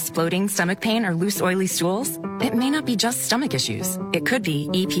 gas, bloating, stomach pain, or loose, oily stools? It may not be just stomach issues. It could be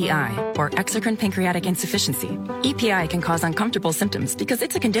EPI, or exocrine pancreatic insufficiency. EPI can cause uncomfortable symptoms because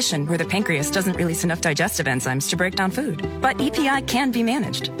it's a condition where the pancreas doesn't release enough digestive enzymes to break down food. But EPI can be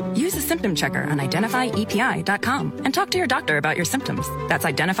managed. Use a symptom checker on identifyepi.com and talk to your doctor about your symptoms. That's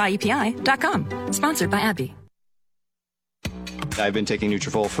identifyepi.com. Sponsored by AbbVie. I've been taking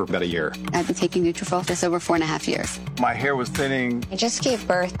Nutrafol for about a year. I've been taking Nutrafol just over 4.5 years. My hair was thinning. I just gave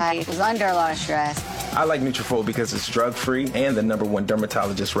birth. I was under a lot of stress. I like Nutrafol because it's drug-free and the #1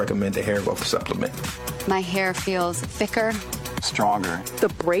 dermatologist recommended hair growth supplement. My hair feels thicker. Stronger. The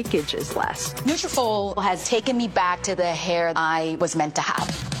breakage is less. Nutrafol has taken me back to the hair I was meant to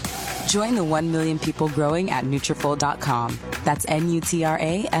have. Join the 1 million people growing at Nutrafol.com. That's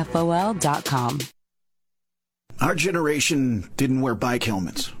Nutrafol.com. Our generation didn't wear bike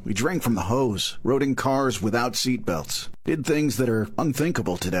helmets. We drank from the hose, rode in cars without seatbelts, did things that are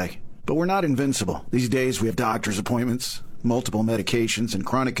unthinkable today. But we're not invincible. These days we have doctor's appointments, multiple medications, and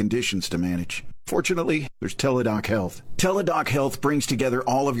chronic conditions to manage. Fortunately, there's Teladoc Health. Teladoc Health brings together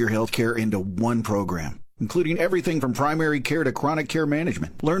all of your health care into one program, including everything from primary care to chronic care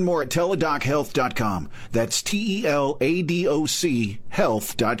management. Learn more at teladochealth.com. That's TELADOC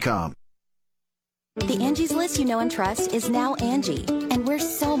health.com. The Angie's List you know and trust is now Angie, and we're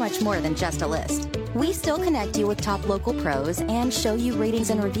so much more than just a list. We still connect you with top local pros and show you ratings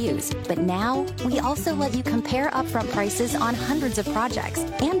and reviews, but now we also let you compare upfront prices on hundreds of projects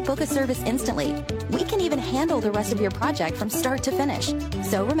and book a service instantly. We can even handle the rest of your project from start to finish.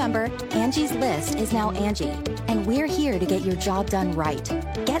 So remember, Angie's List is now Angie, and we're here to get your job done right.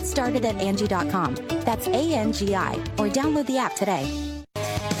 Get started at Angie.com. That's ANGI, or download the app today.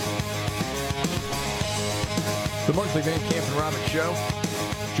 The Markley, Van Camp and Robbins Show.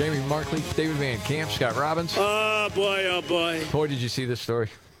 Jamie Markley, David Van Camp, Scott Robbins. Oh, boy, oh, boy. Boy, did you see this story?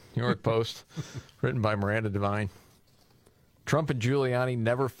 New York Post, written by Miranda Devine. Trump and Giuliani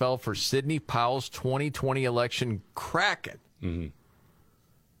never fell for Sidney Powell's 2020 election Kraken. Mm-hmm.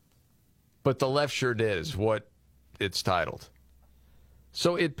 But the left sure did, is what it's titled.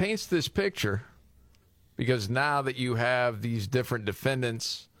 So it paints this picture because now that you have these different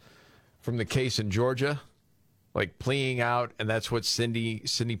defendants from the case in Georgia, like pleading out, and that's what Sidney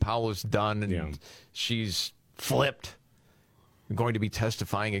Powell has done, and she's flipped, going to be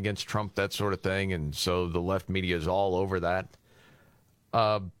testifying against Trump, that sort of thing, and so the left media is all over that.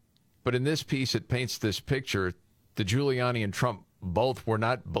 But in this piece, it paints this picture. The Giuliani and Trump both were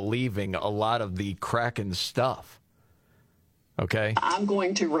not believing a lot of the Kraken stuff. Okay? I'm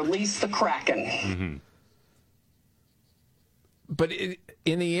going to release the Kraken. Mm-hmm. But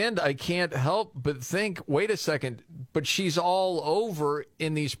in the end, I can't help but think, wait a second, but she's all over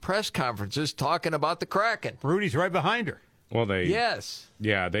in these press conferences talking about the Kraken. Rudy's right behind her. Well, they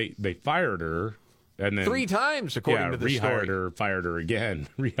fired her, and then 3 times, according to the story. Rehired her, fired her again,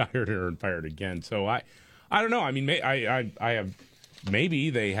 rehired her, and fired again. So I don't know. I mean, I have maybe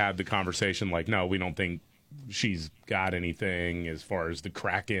they had the conversation like, no, we don't think she's got anything as far as the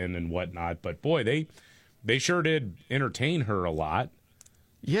Kraken and whatnot. But boy, they sure did entertain her a lot.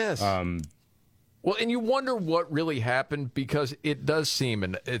 Yes. Well, and you wonder what really happened, because it does seem,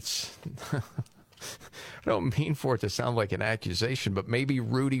 and it's, I don't mean for it to sound like an accusation, but maybe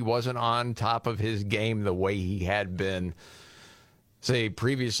Rudy wasn't on top of his game the way he had been, say,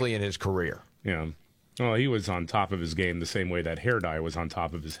 previously in his career. Yeah. Well, he was on top of his game the same way that hair dye was on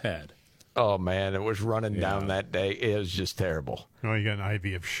top of his head. Oh, man, it was running down that day. It was just terrible. Oh, you got an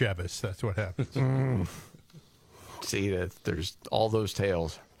IV of Chevis. That's what happens. See, there's all those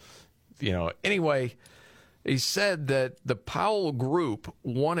tales. Anyway, he said that the Powell group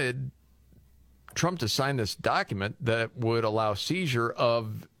wanted Trump to sign this document that would allow seizure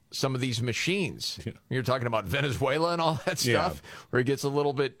of some of these machines. Yeah. You're talking about Venezuela and all that stuff, where it gets a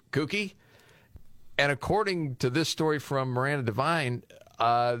little bit kooky. And according to this story from Miranda Devine,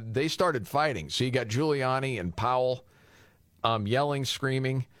 they started fighting. So you got Giuliani and Powell yelling,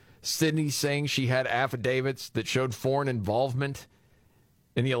 screaming. Sidney saying she had affidavits that showed foreign involvement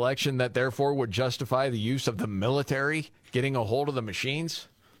in the election that therefore would justify the use of the military getting a hold of the machines.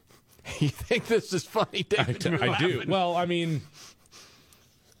 You think this is funny, David? I do. Well, I mean,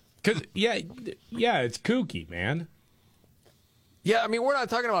 because, it's kooky, man. Yeah, I mean, we're not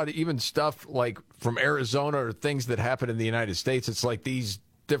talking about even stuff like from Arizona or things that happen in the United States. It's like these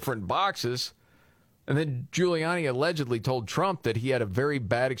different boxes. And then Giuliani allegedly told Trump that he had a very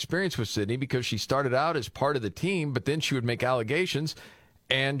bad experience with Sidney because she started out as part of the team, but then she would make allegations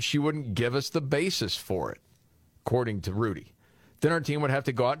and she wouldn't give us the basis for it, according to Rudy. Then our team would have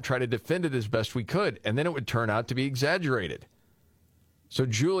to go out and try to defend it as best we could, and then it would turn out to be exaggerated. So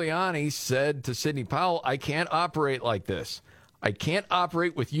Giuliani said to Sidney Powell, I can't operate like this. I can't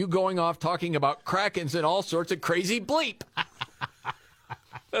operate with you going off talking about Krakens and all sorts of crazy bleep.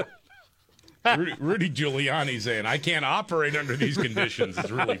 Rudy Giuliani saying, I can't operate under these conditions is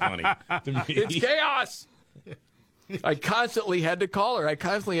really funny to me. It's chaos. I constantly had to call her. I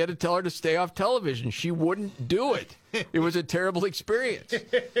constantly had to tell her to stay off television. She wouldn't do it. It was a terrible experience.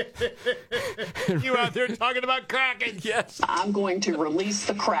 You out there talking about Kraken? Yes. I'm going to release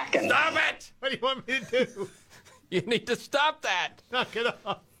the Kraken. Stop it! What do you want me to do? You need to stop that. Knock it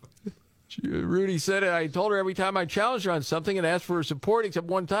off. Rudy said it. I told her every time I challenged her on something and asked for her support, except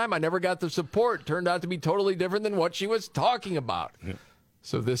one time I never got the support. Turned out to be totally different than what she was talking about. Yeah.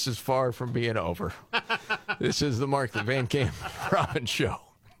 So this is far from being over. This is the Markley, Van Camp, Robbins Show.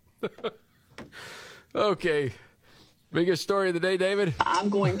 Okay. Biggest story of the day, David? I'm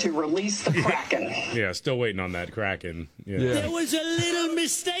going to release the Kraken. Yeah, still waiting on that Kraken. Yeah. There was a little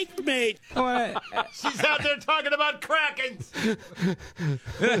mistake made. She's out there talking about Krakens.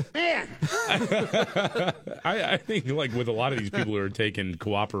 Man. I think, like, with a lot of these people who are taking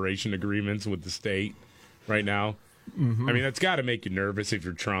cooperation agreements with the state right now, I mean, that's got to make you nervous if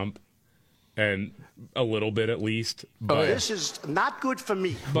you're Trump, and a little bit at least. But, this is not good for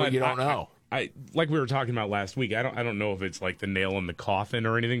me. But you don't know. I like we were talking about last week. I don't know if it's like the nail in the coffin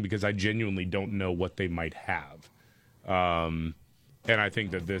or anything, because I genuinely don't know what they might have. And I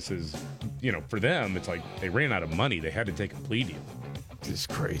think that this is, for them, it's like they ran out of money. They had to take a plea deal. This is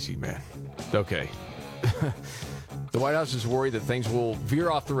crazy, man. Okay. The White House is worried that things will veer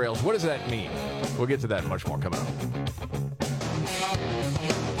off the rails. What does that mean? We'll get to that and much more coming up.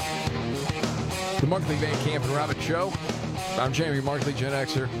 The Markley, Van Camp and Robbins Show. I'm Jamie Markley, Gen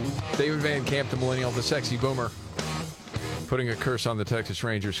Xer. David Van Camp, the millennial, the sexy boomer. Putting a curse on the Texas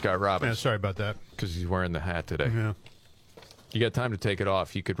Ranger, Scott Robbins. Yeah, sorry about that. Because he's wearing the hat today. Yeah. You got time to take it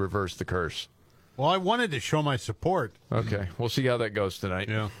off. You could reverse the curse. Well, I wanted to show my support. Okay. We'll see how that goes tonight.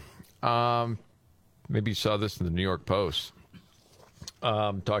 Yeah. Maybe you saw this in the New York Post.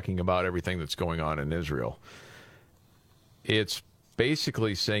 Talking about everything that's going on in Israel. It's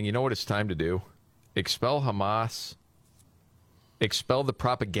basically saying, you know what it's time to do? Expel Hamas, expel the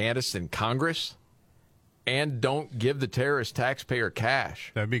propagandists in Congress, and don't give the terrorist taxpayer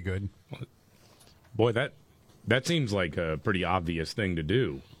cash. That'd be good. Boy, that seems like a pretty obvious thing to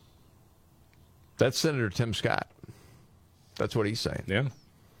do. That's Senator Tim Scott. That's what he's saying. Yeah.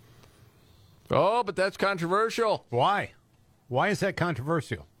 Oh, but that's controversial. Why? Why is that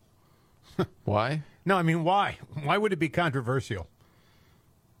controversial? Why? No, I mean, why? Why would it be controversial?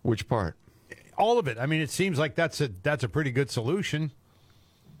 Which part? All of it. I mean, it seems like that's a pretty good solution.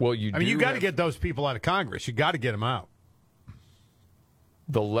 Well, you got to get those people out of Congress. You got to get them out.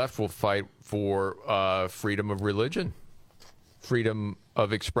 The left will fight for freedom of religion, freedom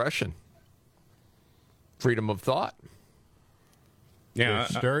of expression, freedom of thought. Yeah,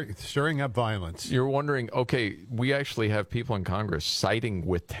 stirring up violence. You're wondering, okay, we actually have people in Congress siding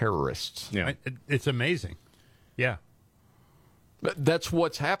with terrorists. Yeah, it's amazing. Yeah. That's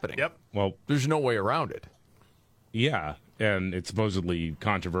what's happening. Yep. Well, there's no way around it. Yeah, and it's supposedly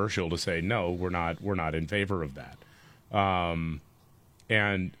controversial to say no, we're not in favor of that.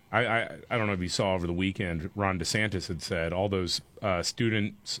 And I don't know if you saw over the weekend, Ron DeSantis had said all those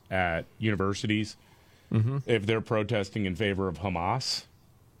students at universities, if they're protesting in favor of Hamas,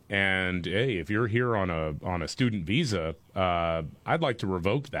 and hey, if you're here on a student visa, I'd like to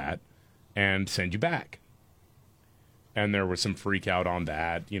revoke that and send you back. And there was some freak out on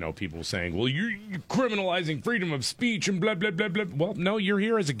that, people saying, well, you're criminalizing freedom of speech and blah, blah, blah, blah. Well, no, you're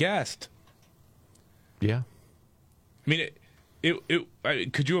here as a guest. Yeah. I mean,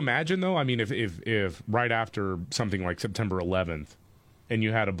 could you imagine, though? I mean, if right after something like September 11th, and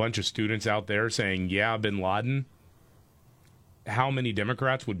you had a bunch of students out there saying, yeah, bin Laden, how many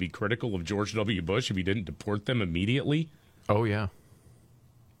Democrats would be critical of George W. Bush if he didn't deport them immediately? Oh, yeah.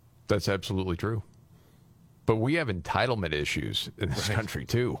 That's absolutely true. But we have entitlement issues in this country,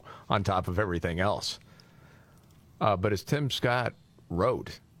 too, on top of everything else. But as Tim Scott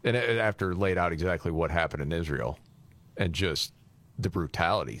wrote, and after laid out exactly what happened in Israel, and just the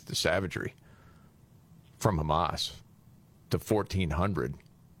brutality, the savagery from Hamas to 1,400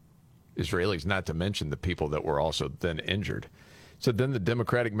 Israelis, not to mention the people that were also then injured. So then the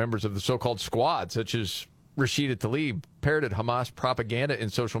Democratic members of the so-called squad, such as Rashida Tlaib, parroted Hamas propaganda in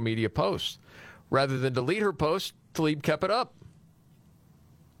social media posts. Rather than delete her post, Tlaib kept it up.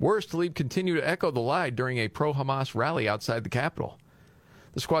 Worse, Tlaib continued to echo the lie during a pro-Hamas rally outside the Capitol.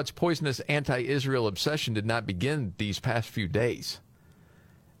 The squad's poisonous anti-Israel obsession did not begin these past few days.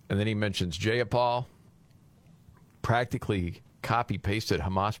 And then he mentions Jayapal practically copy-pasted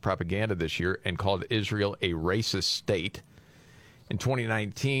Hamas propaganda this year and called Israel a racist state. In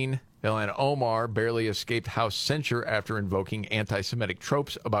 2019, Ilhan Omar barely escaped House censure after invoking anti-Semitic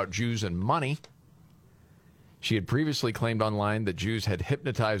tropes about Jews and money. She had previously claimed online that Jews had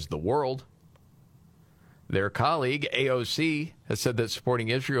hypnotized the world. Their colleague, AOC, has said that supporting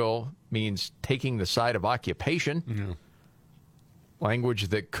Israel means taking the side of occupation. Yeah. Language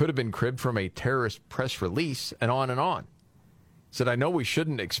that could have been cribbed from a terrorist press release, and on and on. Said, I know we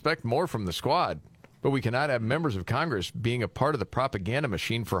shouldn't expect more from the squad, but we cannot have members of Congress being a part of the propaganda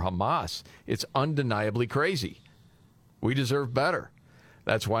machine for Hamas. It's undeniably crazy. We deserve better.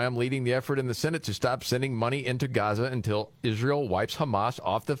 That's why I'm leading the effort in the Senate to stop sending money into Gaza until Israel wipes Hamas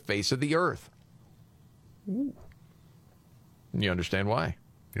off the face of the earth. Ooh. You understand why?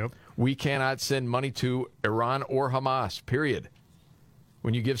 Yep. We cannot send money to Iran or Hamas, period.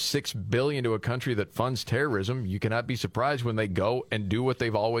 When you give $6 billion to a country that funds terrorism, you cannot be surprised when they go and do what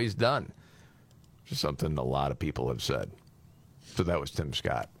they've always done. Which is something a lot of people have said. So that was Tim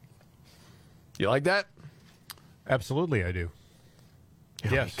Scott. You like that? Absolutely, I do.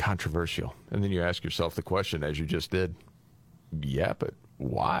 Yes. Controversial. And then you ask yourself the question, as you just did, yeah, but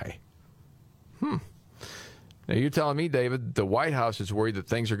why? Now, you're telling me, David, the White House is worried that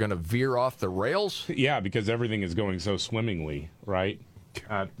things are going to veer off the rails? Yeah, because everything is going so swimmingly, right?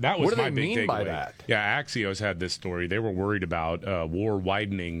 That was what do my they big mean takeaway. by that? Yeah, Axios had this story. They were worried about war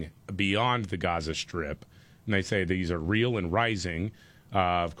widening beyond the Gaza Strip. And they say these are real and rising.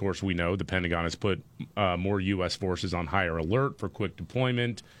 Of course, we know the Pentagon has put more U.S. forces on higher alert for quick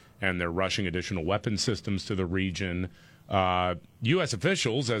deployment, and they're rushing additional weapon systems to the region. U.S.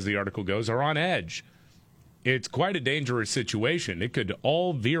 officials, as the article goes, are on edge. It's quite a dangerous situation. It could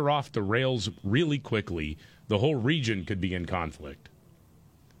all veer off the rails really quickly. The whole region could be in conflict.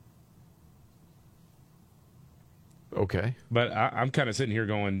 Okay. But I'm kind of sitting here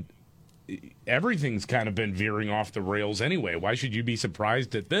going, everything's kind of been veering off the rails anyway. Why should you be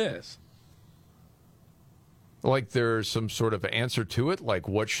surprised at this? Like there's some sort of answer to it? Like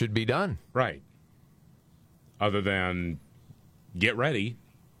what should be done? Right. Other than get ready,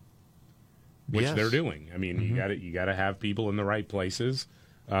 which Yes. they're doing. I mean, you got to have people in the right places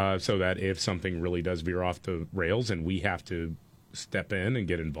so that if something really does veer off the rails and we have to step in and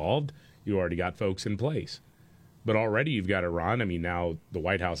get involved, you already got folks in place. But already you've got Iran. I mean, now the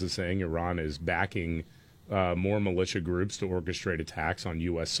White House is saying Iran is backing more militia groups to orchestrate attacks on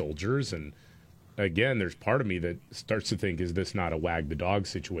U.S. soldiers. And again, there's part of me that starts to think, is this not a wag the dog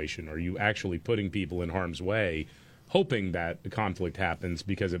situation? Are you actually putting people in harm's way, hoping that the conflict happens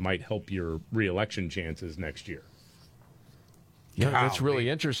because it might help your re-election chances next year? Yeah, that's really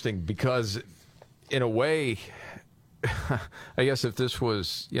interesting because in a way, I guess if this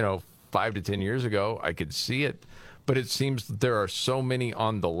was, 5 to 10 years ago, I could see it. But it seems that there are so many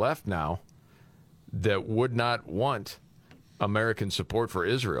on the left now that would not want American support for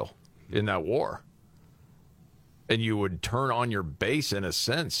Israel in that war. And you would turn on your base in a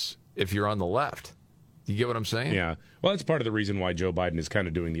sense if you're on the left. You get what I'm saying? Yeah. Well, that's part of the reason why Joe Biden is kind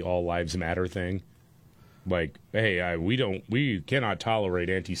of doing the all lives matter thing. Like, hey, we cannot tolerate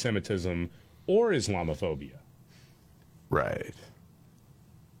anti-Semitism or Islamophobia. Right.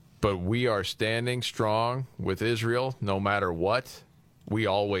 But we are standing strong with Israel no matter what. We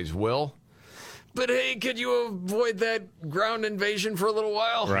always will. But hey, could you avoid that ground invasion for a little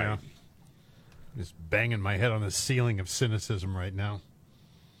while? Right. Yeah. Just banging my head on the ceiling of cynicism right now.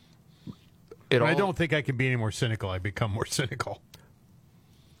 I don't think I can be any more cynical. I become more cynical.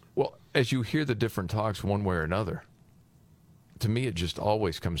 Well, as you hear the different talks one way or another, to me it just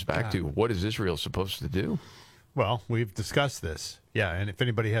always comes back to, what is Israel supposed to do? Well, we've discussed this. Yeah, and if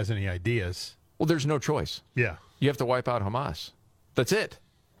anybody has any ideas. Well, there's no choice. Yeah. You have to wipe out Hamas. That's it.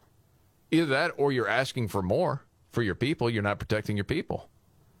 Either that or you're asking for more for your people. You're not protecting your people.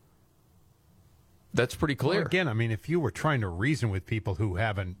 That's pretty clear. Well, again, I mean, if you were trying to reason with people who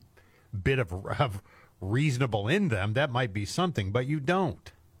have a bit of reasonable in them, that might be something, but you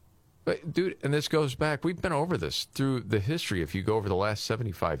don't. But, dude, and this goes back. We've been over this through the history. If you go over the last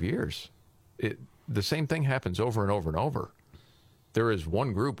 75 years, the same thing happens over and over and over. There is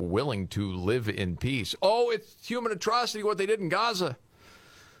one group willing to live in peace. Oh, it's human atrocity what they did in Gaza.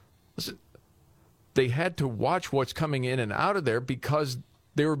 Listen, they had to watch what's coming in and out of there because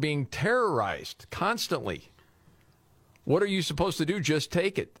they were being terrorized constantly. What are you supposed to do? Just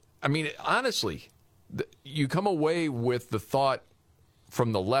take it. I mean, honestly, you come away with the thought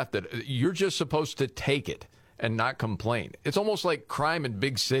from the left that you're just supposed to take it and not complain. It's almost like crime in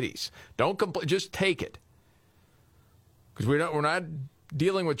big cities. Don't complain, just take it. Because we're not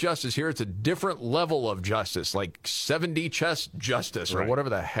dealing with justice here. It's a different level of justice, like 7D chess justice or whatever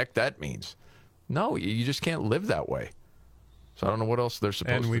the heck that means. No, you just can't live that way. So I don't know what else they're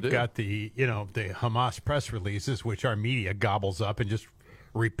supposed to do. And we've got the Hamas press releases, which our media gobbles up and just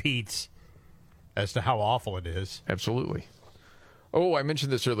repeats as to how awful it is. Absolutely. Oh, I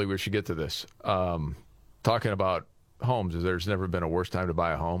mentioned this earlier. We should get to this. Talking about homes, there's never been a worse time to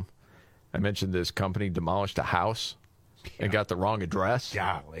buy a home. I mentioned this company demolished a house and got the wrong address.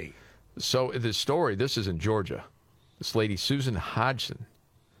 Golly. So this story, this is in Georgia. This lady, Susan Hodgson,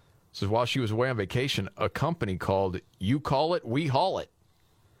 says while she was away on vacation, a company called You Call It, We Haul It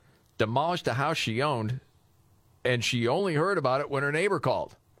demolished a house she owned, and she only heard about it when her neighbor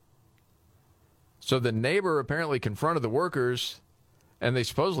called. So the neighbor apparently confronted the workers, and they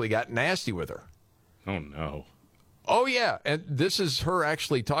supposedly got nasty with her. Oh, no. Oh, yeah. And this is her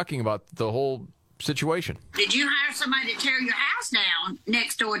actually talking about the whole situation. Did you hire somebody to tear your house down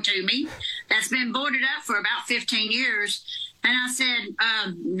next door to me that's been boarded up for about 15 years? And I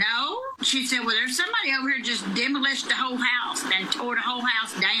said, no. She said, well, there's somebody over here just demolished the whole house and tore the whole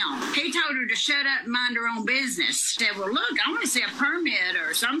house down. He told her to shut up and mind her own business. Said, well, look, I want to see a permit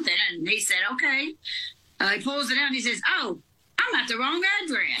or something. And he said, okay. He pulls it out and he says, oh, I'm at the wrong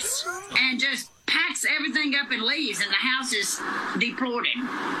address. And just packs everything up and leaves, and the house is deplored,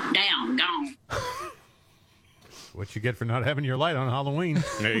 down, gone. What you get for not having your light on Halloween.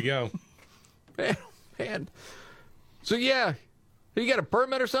 There you go. Man. So, yeah, you got a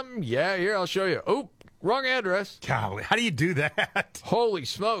permit or something? Yeah, here, I'll show you. Oh, wrong address. Golly, how do you do that? Holy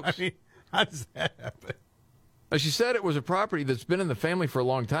smokes. I mean, how does that happen? She said it was a property that's been in the family for a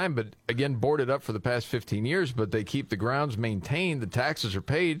long time, but, again, boarded up for the past 15 years, but they keep the grounds maintained. The taxes are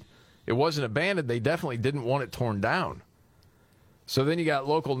paid. It wasn't abandoned. They definitely didn't want it torn down. So then you got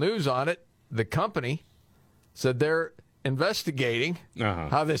local news on it. The company said they're investigating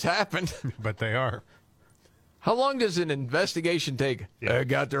how this happened. But they are. How long does an investigation take? Yeah.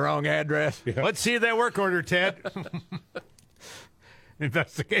 Got the wrong address. Yeah. Let's see that work order, Ted.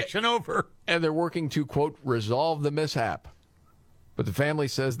 Investigation over. And they're working to, quote, resolve the mishap. But the family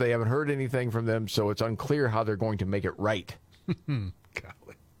says they haven't heard anything from them, so it's unclear how they're going to make it right.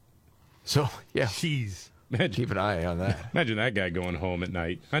 Golly. So, yeah. Jeez. Keep an eye on that. Imagine that guy going home at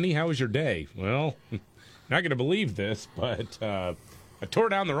night. Honey, how was your day? Well, not going to believe this, but I tore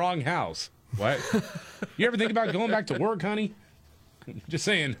down the wrong house. What? You ever think about going back to work, honey? Just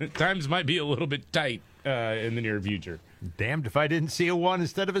saying, times might be a little bit tight in the near future. Damned if I didn't see a 1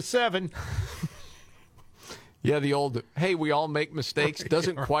 instead of a 7. Yeah, the old, hey, we all make mistakes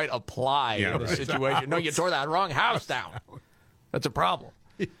doesn't quite apply in this situation. No, you tore that wrong house down. That's a problem.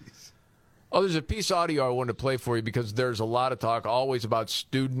 Oh, there's a piece of audio I wanted to play for you because there's a lot of talk always about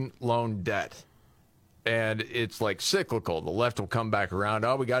student loan debt. And it's like cyclical. The left will come back around.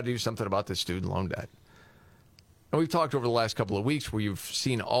 Oh, we got to do something about this student loan debt. And we've talked over the last couple of weeks where you've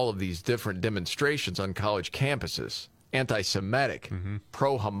seen all of these different demonstrations on college campuses, anti-Semitic,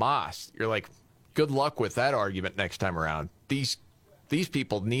 pro-Hamas. You're like, good luck with that argument next time around. These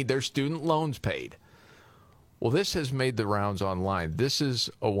people need their student loans paid. Well, this has made the rounds online. This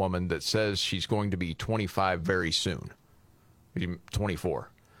is a woman that says she's going to be 25 very soon, 24.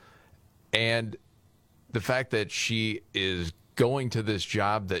 And the fact that she is going to this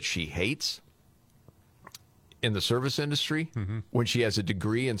job that she hates in the service industry when she has a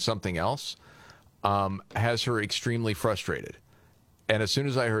degree in something else has her extremely frustrated. And as soon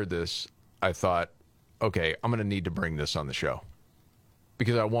as I heard this, I thought, okay, I'm going to need to bring this on the show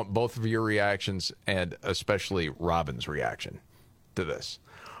because I want both of your reactions and especially Robin's reaction to this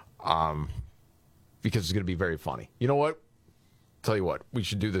because it's going to be very funny. You know what? Tell you what, we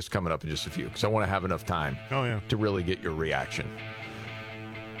should do this coming up in just a few because I want to have enough time to really get your reaction.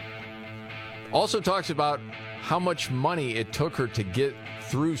 Also talks about how much money it took her to get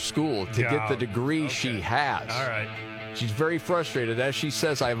through school to get the degree she has. All right. She's very frustrated. As she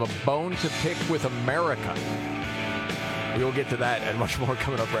says, I have a bone to pick with America. We will get to that and much more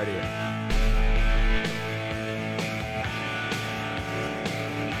coming up right here.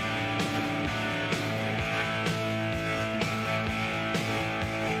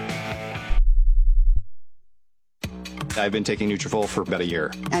 I've been taking Nutrafol for about a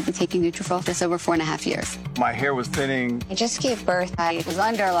year. I've been taking Nutrafol just over 4.5 years. My hair was thinning. I just gave birth. I was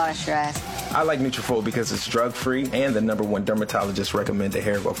under a lot of stress. I like Nutrafol because it's drug-free and the #1 dermatologist recommended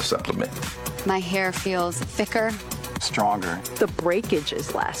hair growth supplement. My hair feels thicker. Stronger. The breakage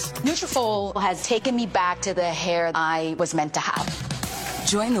is less. Nutrafol has taken me back to the hair I was meant to have.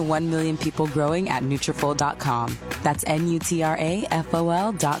 Join the 1 million people growing at Nutrafol.com. That's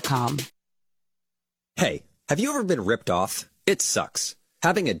Nutrafol.com. Hey, have you ever been ripped off? It sucks.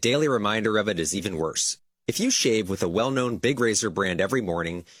 Having a daily reminder of it is even worse. If you shave with a well-known big razor brand every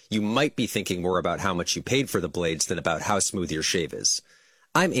morning, you might be thinking more about how much you paid for the blades than about how smooth your shave is.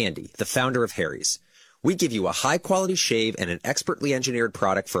 I'm Andy, the founder of Harry's. We give you a high-quality shave and an expertly engineered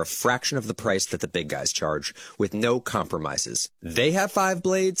product for a fraction of the price that the big guys charge, with no compromises. They have 5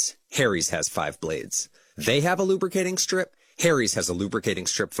 blades, Harry's has 5 blades. They have a lubricating strip, Harry's has a lubricating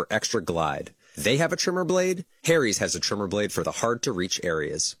strip for extra glide. They have a trimmer blade, Harry's has a trimmer blade for the hard-to-reach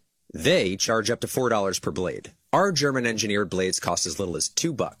areas. They charge up to $4 per blade. Our German-engineered blades cost as little as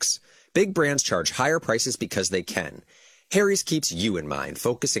 $2. Big brands charge higher prices because they can. Harry's keeps you in mind,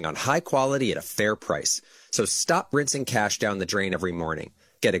 focusing on high quality at a fair price. So stop rinsing cash down the drain every morning.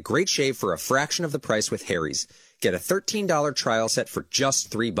 Get a great shave for a fraction of the price with Harry's. Get a $13 trial set for just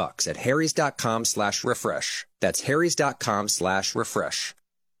 $3 at harrys.com/refresh. That's harrys.com/refresh.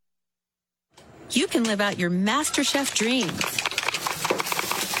 You can live out your MasterChef dreams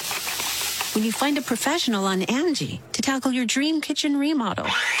when you find a professional on Angie to tackle your dream kitchen remodel.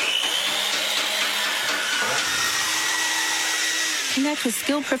 Connect with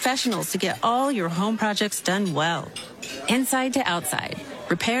skilled professionals to get all your home projects done well. Inside to outside,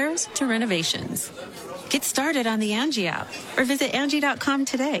 repairs to renovations. Get started on the Angie app or visit Angie.com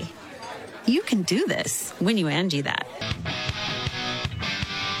today. You can do this when you Angie that.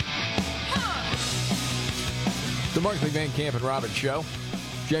 The Markley, Van Camp, and Robbins Show.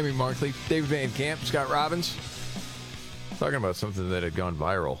 Jamie Markley, David Van Camp, Scott Robbins. Talking about something that had gone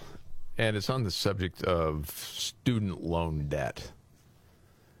viral. And it's on the subject of student loan debt.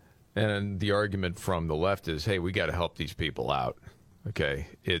 And the argument from the left is, hey, we got to help these people out. Okay?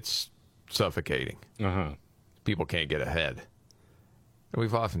 It's suffocating. People can't get ahead. And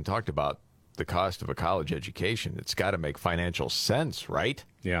we've often talked about the cost of a college education. It's got to make financial sense, right?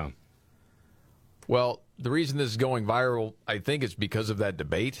 Yeah. Well, the reason this is going viral, I think, is because of that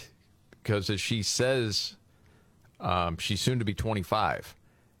debate. Because as she says, she's soon to be 25.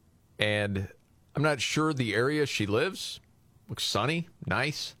 And I'm not sure the area she lives. Looks sunny,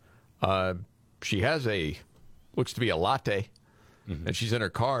 nice. She has looks to be a latte. And she's in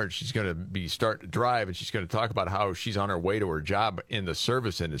her car, and she's going to be starting to drive, and she's going to talk about how she's on her way to her job in the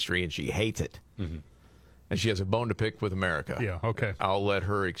service industry, and she hates it. And she has a bone to pick with America. Yeah, okay. I'll let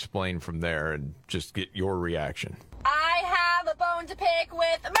her explain from there and just get your reaction. I have a bone to pick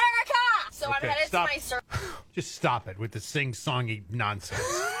with America, so I'm headed to my Just stop it with the sing-songy nonsense.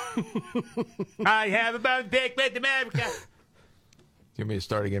 I have a bone to pick with America. You want me to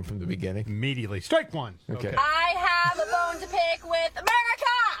start again from the beginning? Immediately. Strike one. Okay. I have a bone to pick with America,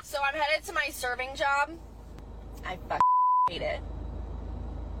 so I'm headed to my serving job. I hate it.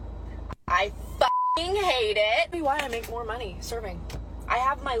 I hate it. Why I make more money serving. I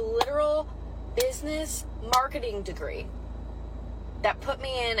have my literal business marketing degree that put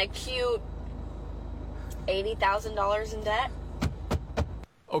me in a cute $80,000 in debt.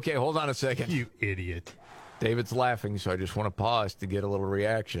 Okay, hold on a second. You idiot. David's laughing, so I just want to pause to get a little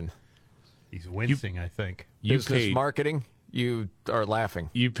reaction. He's wincing, I think. Business marketing? You are laughing.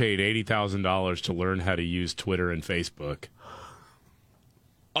 You paid $80,000 to learn how to use Twitter and Facebook.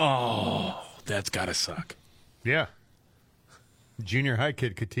 Oh, that's got to suck. Yeah. Junior high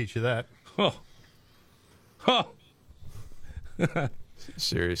kid could teach you that. Oh. Oh.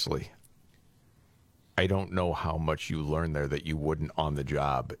 Seriously. I don't know how much you learn there that you wouldn't on the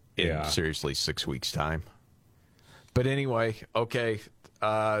job in, seriously, 6 weeks' time. But anyway, okay,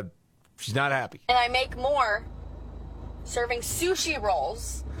 she's not happy. And I make more serving sushi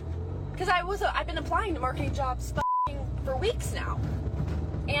rolls because I've been applying to marketing jobs for weeks now,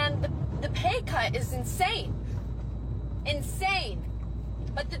 and the pay cut is insane.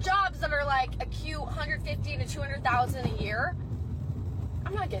 But the jobs that are like a cute 150 to 200,000 a year,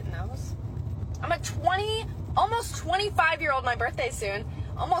 I'm not getting those. I'm a almost 25-year-old. My birthday's soon.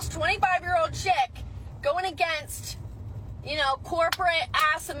 Almost 25-year-old chick going against, corporate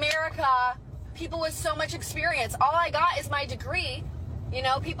ass America. People with so much experience. All I got is my degree.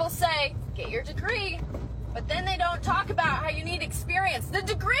 People say, get your degree. But then they don't talk about how you need experience. The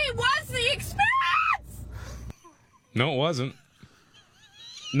degree was the experience! No, it wasn't.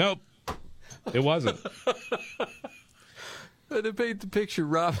 Nope. It wasn't. To paint the picture,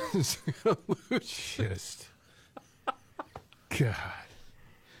 Robin's going to lose. Just. God.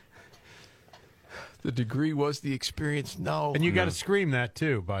 The degree was the experience. No. And you got to scream that,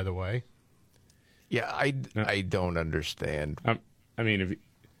 too, by the way. Yeah, I don't understand. I mean,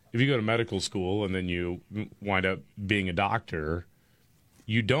 if you go to medical school and then you wind up being a doctor,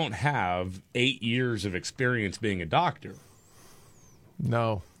 you don't have 8 years of experience being a doctor.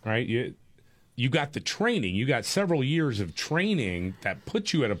 No. Right? You got the training. You got several years of training that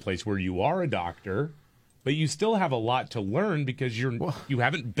puts you at a place where you are a doctor, but you still have a lot to learn because you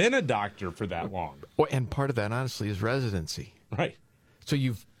haven't been a doctor for that long. Well, and part of that, honestly, is residency. Right. So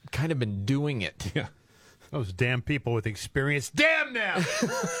you've kind of been doing it. Yeah. Those damn people with experience. Damn them!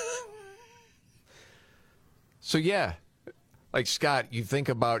 So, yeah, like, Scott, you think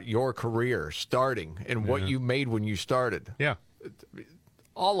about your career starting and what you made when you started. Yeah.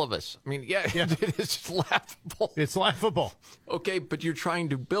 All of us. I mean, it's laughable. It's laughable. Okay, but you're trying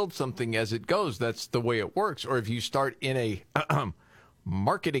to build something as it goes. That's the way it works. Or if you start in a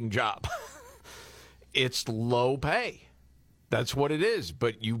marketing job, it's low pay. That's what it is.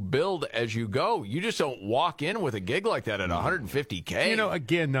 But you build as you go. You just don't walk in with a gig like that at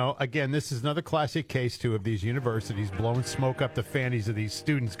 $150K. Again, this is another classic case, too, of these universities blowing smoke up the fannies of these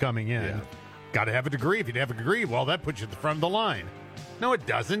students coming in. Yeah. Got to have a degree. If you have a degree, well, that puts you at the front of the line. No, it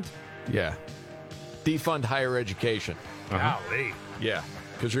doesn't. Yeah. Defund higher education. Golly. Yeah.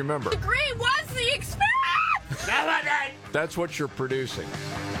 Because remember, degree was the experience! That's what you're producing.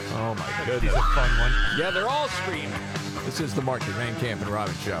 Oh, my goodness. It's a fun one. Yeah, they're all screaming. This is the Markley, Van Camp, and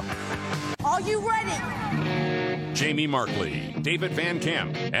Robbins Show. Are you ready? Jamie Markley, David Van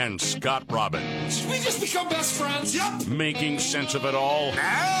Camp, and Scott Robbins. We just become best friends. Yep. Making sense of it all.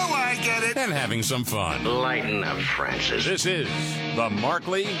 Now I get it. And having some fun. Lighten up, Francis. This is the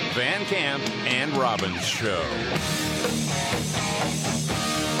Markley, Van Camp, and Robbins Show.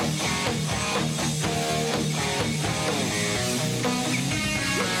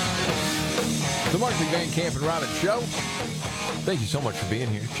 The Markley, Van Camp, and Robbins Show. Thank you so much for being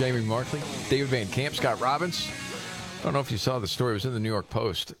here. Jamie Markley, David Van Camp, Scott Robbins. I don't know if you saw the story. It was in the New York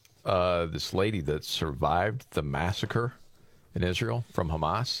Post. This lady that survived the massacre in Israel from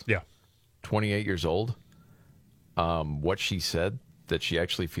Hamas. Yeah. 28 years old. What she said, that she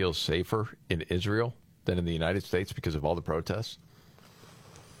actually feels safer in Israel than in the United States because of all the protests.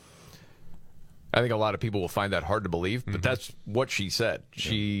 I think a lot of people will find that hard to believe, but that's what she said.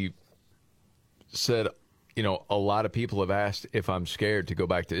 She said, a lot of people have asked if I'm scared to go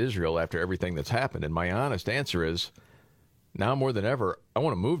back to Israel after everything that's happened. And my honest answer is, now more than ever, I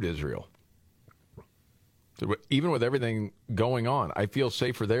want to move to Israel. So even with everything going on, I feel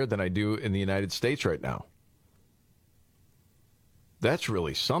safer there than I do in the United States right now. That's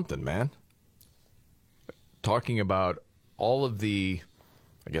really something, man. Talking about all of the,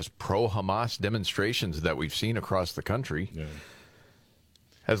 I guess, pro-Hamas demonstrations that we've seen across the country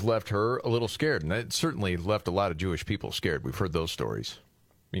has left her a little scared. And it certainly left a lot of Jewish people scared. We've heard those stories.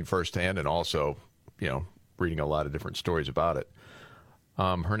 I mean, firsthand, and also, reading a lot of different stories about it.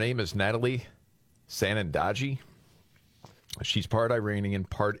 Her name is Natalie Sanandaji. She's part Iranian,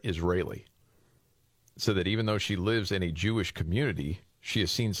 part Israeli. So that even though she lives in a Jewish community, she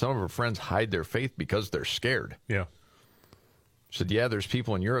has seen some of her friends hide their faith because they're scared. Yeah. She said, there's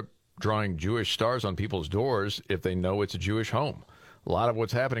people in Europe drawing Jewish stars on people's doors if they know it's a Jewish home. A lot of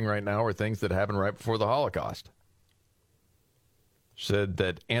what's happening right now are things that happened right before the Holocaust. said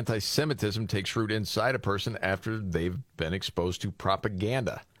that anti-Semitism takes root inside a person after they've been exposed to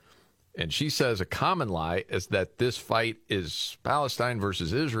propaganda. And she says a common lie is that this fight is Palestine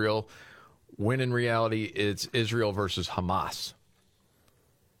versus Israel, when in reality it's Israel versus Hamas.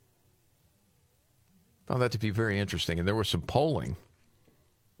 Found that to be very interesting. And there was some polling.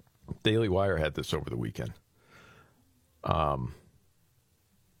 Daily Wire had this over the weekend.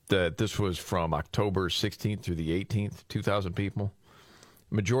 That this was from October 16th through the 18th, 2,000 people.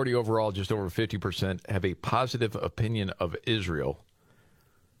 Majority overall, just over 50%, have a positive opinion of Israel,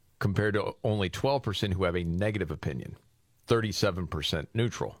 compared to only 12% who have a negative opinion, 37%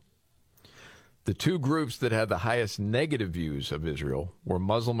 neutral. The two groups that had the highest negative views of Israel were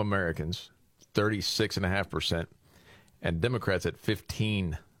Muslim Americans, 36.5%, and Democrats at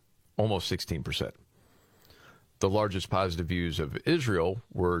 15, almost 16%. The largest positive views of Israel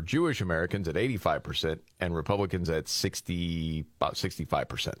were Jewish Americans at 85% and Republicans at about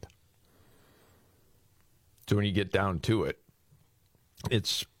 65%. So when you get down to it,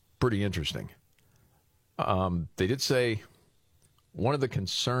 it's pretty interesting. They did say one of the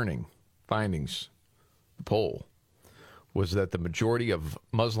concerning findings, the poll, was that the majority of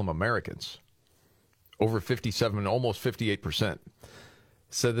Muslim Americans, over 57, almost 58%,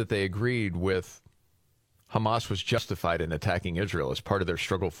 said that they agreed with Hamas was justified in attacking Israel as part of their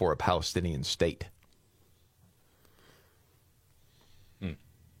struggle for a Palestinian state.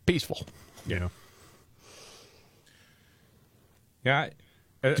 Peaceful. Yeah.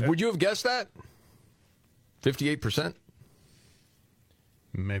 Would you have guessed that? 58%?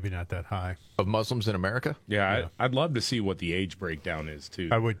 Maybe not that high. Of Muslims in America? Yeah. I'd love to see what the age breakdown is, too.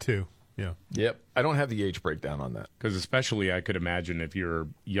 I would, too. Yeah. Yep. I don't have the age breakdown on that. Because especially I could imagine if you're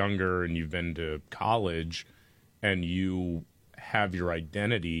younger and you've been to college and you have your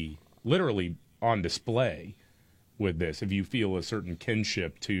identity literally on display with this, if you feel a certain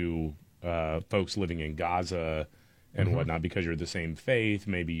kinship to folks living in Gaza and whatnot because you're the same faith,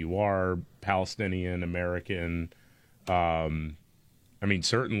 maybe you are Palestinian, American. I mean,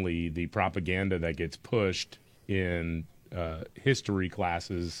 certainly the propaganda that gets pushed in history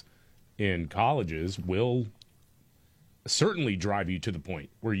classes in colleges will certainly drive you to the point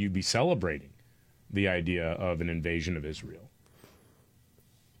where you'd be celebrating the idea of an invasion of Israel.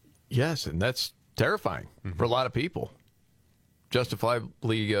 Yes, and that's terrifying for a lot of people.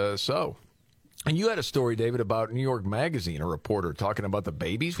 Justifiably so. And you had a story, David, about New York Magazine, a reporter talking about the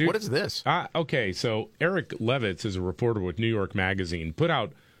babies. Dude, what is this? Okay, so Eric Levitz is a reporter with New York Magazine, put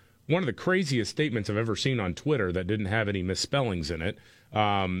out one of the craziest statements I've ever seen on Twitter that didn't have any misspellings in it.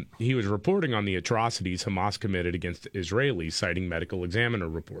 He was reporting on the atrocities Hamas committed against Israelis, citing medical examiner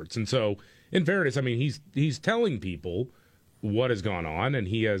reports. And so, in fairness, I mean, he's telling people what has gone on, and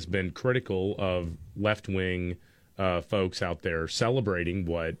he has been critical of left-wing folks out there celebrating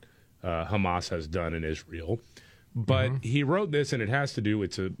what Hamas has done in Israel. But he wrote this, and it has to do,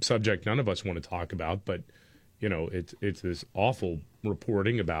 it's a subject none of us want to talk about, but, you know, it's this awful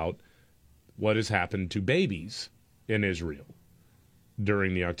reporting about what has happened to babies in Israel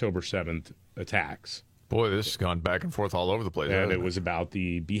during the October 7th attacks. Boy, this has gone back and forth all over the place. And it was about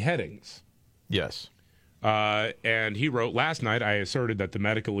the beheadings. Yes. And he wrote, last night I asserted that the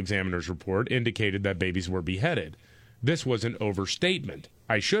medical examiner's report indicated that babies were beheaded. This was an overstatement.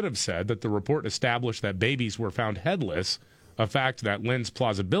 I should have said that the report established that babies were found headless, a fact that lends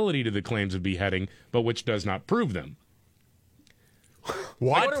plausibility to the claims of beheading, but which does not prove them.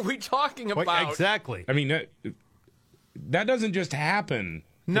 What are we talking about? What, exactly. I mean, that doesn't just happen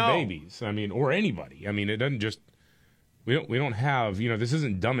to babies. I mean, or anybody. I mean, it doesn't just. We don't have, you know, this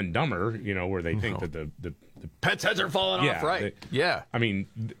isn't Dumb and Dumber, you know, where they think that the pets' heads are falling off, right? I mean,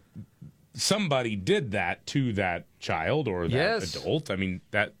 somebody did that to that child or that adult. I mean,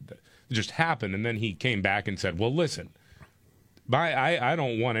 that just happened. And then he came back and said, well, listen, I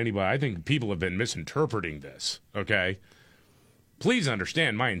don't want anybody. I think people have been misinterpreting this, okay? Please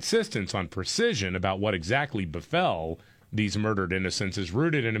understand my insistence on precision about what exactly befell these murdered innocents is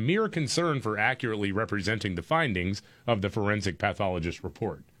rooted in a mere concern for accurately representing the findings of the forensic pathologist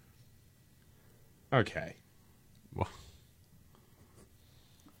report. Okay. Well,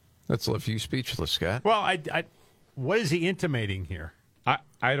 that's left you speechless, Scott. Well, what is he intimating here?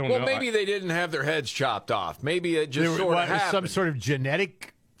 I don't know. Well, maybe they didn't have their heads chopped off. Maybe it just sort of happened. Some sort of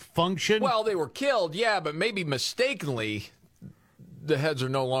genetic function? Well, they were killed, yeah, but maybe mistakenly the heads are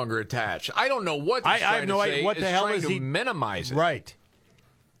no longer attached. I don't know what he's trying to say. What the hell is he minimize it? Right.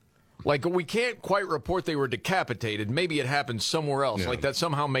 Like, we can't quite report they were decapitated. Maybe it happened somewhere else. Yeah. Like, that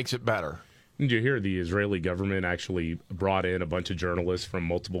somehow makes it better. Did you hear the Israeli government actually brought in a bunch of journalists from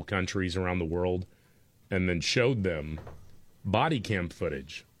multiple countries around the world and then showed them body cam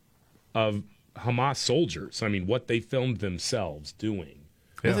footage of Hamas soldiers. I mean, what they filmed themselves doing.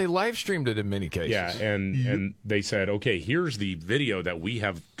 Yeah. They live streamed it in many cases. Yeah, and they said, okay, here's the video that we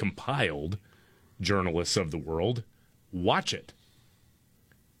have compiled, journalists of the world, watch it.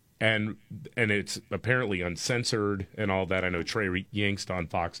 And it's apparently uncensored and all that. I know Trey Yingst on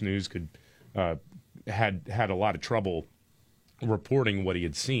Fox News had a lot of trouble reporting what he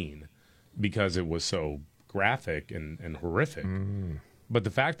had seen because it was so graphic and horrific. But the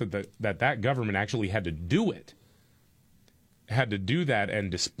fact that government actually had to do that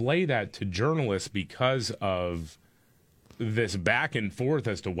and display that to journalists because of this back and forth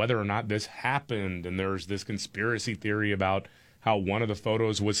as to whether or not this happened, and there's this conspiracy theory about how one of the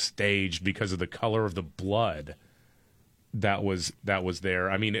photos was staged because of the color of the blood that was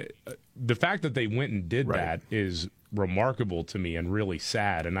there. I mean, the fact that they went and did that is remarkable to me and really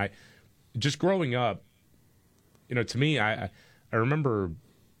sad. And I, just growing up, to me, I remember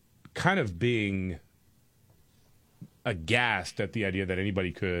kind of being aghast at the idea that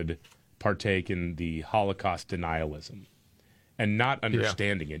anybody could partake in the Holocaust denialism and not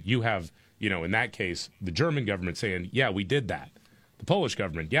understanding it. You have, in that case, the German government saying, yeah, we did that. The Polish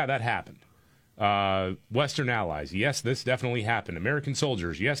government, yeah, that happened. Western allies, yes, this definitely happened. American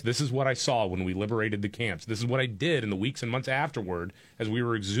soldiers, yes, this is what I saw when we liberated the camps. This is what I did in the weeks and months afterward as we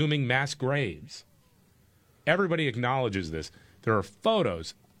were exhuming mass graves. Everybody acknowledges this. There are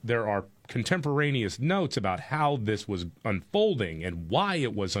photos. There are contemporaneous notes about how this was unfolding and why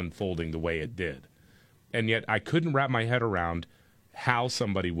it was unfolding the way it did. And yet I couldn't wrap my head around how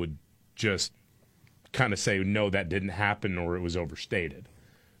somebody would just kind of say, no, that didn't happen or it was overstated.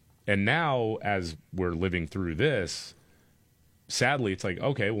 And now, as we're living through this, sadly, it's like,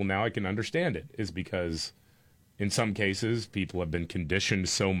 okay, well, now I can understand it. Is because in some cases, people have been conditioned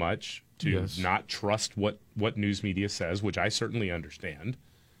so much to not trust what news media says, which I certainly understand.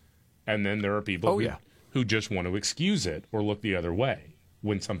 And then there are people who just want to excuse it or look the other way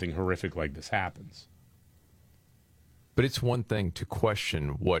when something horrific like this happens. But it's one thing to question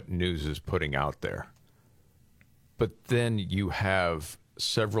what news is putting out there. But then you have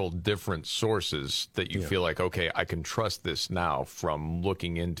several different sources that you feel like, okay, I can trust this now from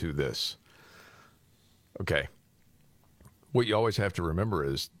looking into this. Okay. What you always have to remember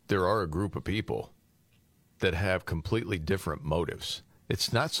is there are a group of people that have completely different motives.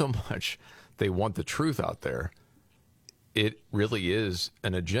 It's not so much they want the truth out there. It really is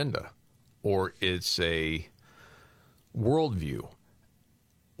an agenda, or it's a worldview,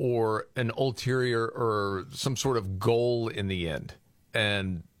 or an ulterior or some sort of goal in the end.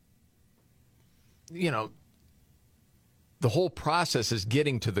 And, the whole process is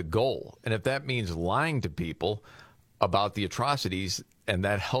getting to the goal. And if that means lying to people about the atrocities and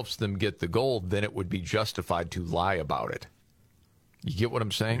that helps them get the goal, then it would be justified to lie about it. You get what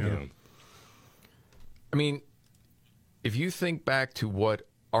I'm saying? Yeah. I mean, if you think back to what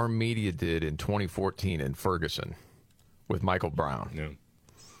our media did in 2014 in Ferguson with Michael Brown,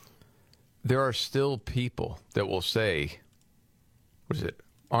 there are still people that will say, what is it?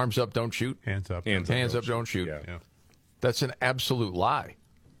 Arms up, don't shoot. Hands up. Hands up, don't shoot. Yeah. That's an absolute lie.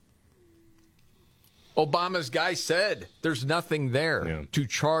 Obama's guy said there's nothing there to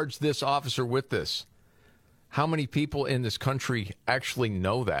charge this officer with this. How many people in this country actually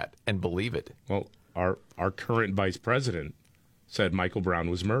know that and believe it? Well, our current vice president said Michael Brown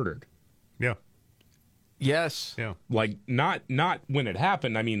was murdered. Yeah. Yes. Yeah. Like, not when it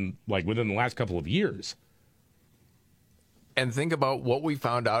happened. I mean, like within the last couple of years. And think about what we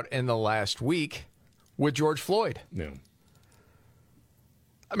found out in the last week with George Floyd. Yeah.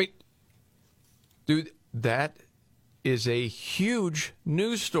 I mean, dude, that is a huge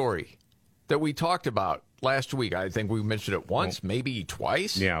news story that we talked about last week. I think we mentioned it once, maybe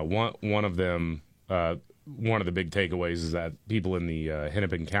twice. Yeah, one of them, one of the big takeaways is that people in the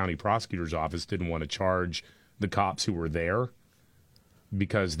Hennepin County Prosecutor's Office didn't want to charge the cops who were there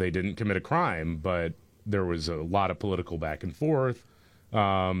because they didn't commit a crime, but there was a lot of political back and forth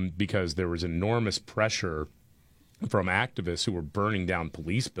because there was enormous pressure from activists who were burning down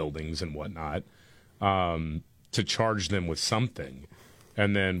police buildings and whatnot to charge them with something.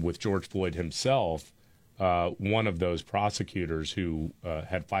 And then with George Floyd himself, one of those prosecutors who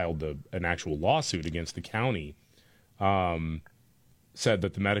had filed an actual lawsuit against the county said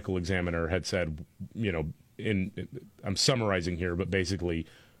that the medical examiner had said, I'm summarizing here, but basically,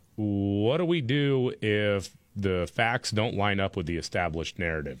 what do we do if the facts don't line up with the established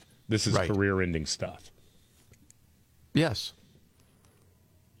narrative? This is career-ending stuff. Yes.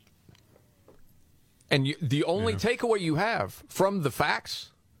 And the only takeaway you have from the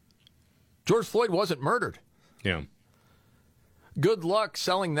facts, George Floyd wasn't murdered. Yeah. Good luck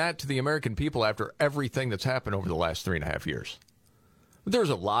selling that to the American people after everything that's happened over the last 3.5 years. There's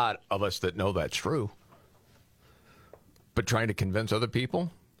a lot of us that know that's true. But trying to convince other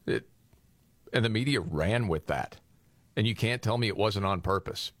people, and the media ran with that. And you can't tell me it wasn't on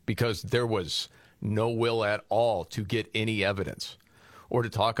purpose, because there was no will at all to get any evidence or to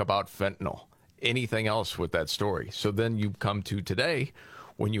talk about fentanyl, anything else with that story. So then you come to today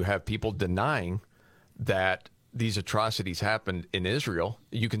when you have people denying that these atrocities happened in Israel.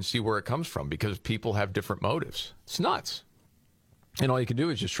 You can see where it comes from, because people have different motives. It's nuts. And all you can do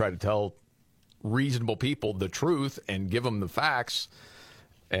is just try to tell reasonable people the truth and give them the facts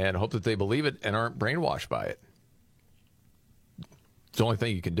and hope that they believe it and aren't brainwashed by it. It's the only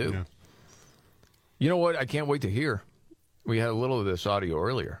thing you can do. Yeah. You know what? I can't wait to hear. We had a little of this audio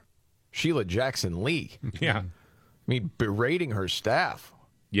earlier. Sheila Jackson Lee. Yeah. I mean, berating her staff.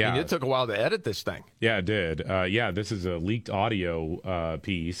 Yeah. I mean, it took a while to edit this thing. Yeah, it did. This is a leaked audio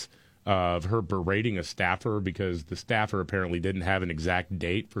piece of her berating a staffer because the staffer apparently didn't have an exact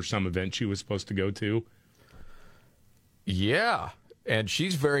date for some event she was supposed to go to. Yeah, and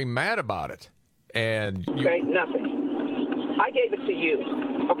she's very mad about it. And Okay, nothing. I gave it to you.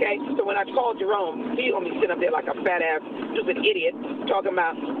 Okay, so when I called Jerome, he on me sitting up there like a fat ass stupid idiot talking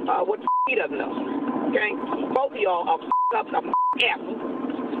about what he doesn't know. Okay, both of y'all are up some F.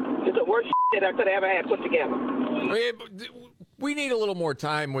 It's the worst that I could have ever had put together. We need a little more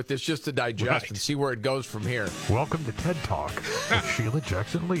time with this just to digest and see where it goes from here. Welcome to TED Talk with Sheila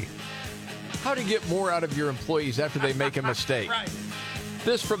Jackson Lee. How to get more out of your employees after they make a mistake. Right.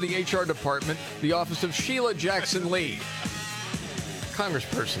 This from the HR department, the office of Sheila Jackson Lee.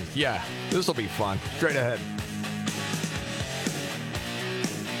 Congressperson, yeah, this will be fun. Straight ahead.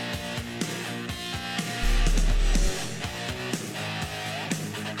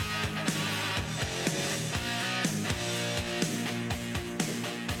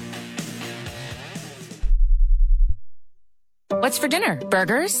 What's for dinner?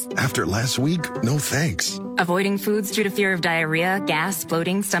 Burgers? After last week, no thanks. Avoiding foods due to fear of diarrhea, gas,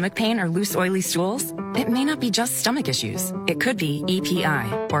 bloating, stomach pain, or loose, oily stools? It may not be just stomach issues. It could be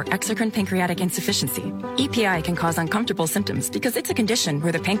EPI, or exocrine pancreatic insufficiency. EPI can cause uncomfortable symptoms because it's a condition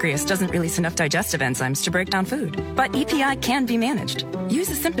where the pancreas doesn't release enough digestive enzymes to break down food. But EPI can be managed. Use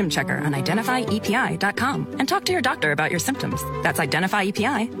a symptom checker on identifyepi.com and talk to your doctor about your symptoms. That's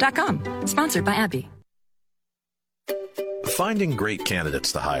identifyepi.com. Sponsored by AbbVie. Finding great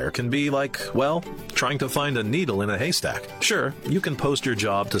candidates to hire can be like, well, trying to find a needle in a haystack. Sure, you can post your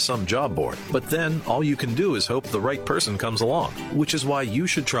job to some job board, but then all you can do is hope the right person comes along, which is why you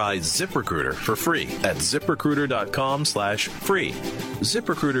should try ZipRecruiter for free at ZipRecruiter.com/free.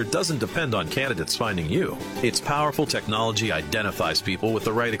 ZipRecruiter doesn't depend on candidates finding you. Its powerful technology identifies people with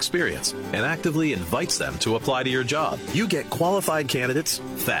the right experience and actively invites them to apply to your job. You get qualified candidates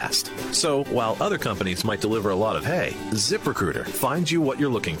fast. So while other companies might deliver a lot of hay, ZipRecruiter finds you what you're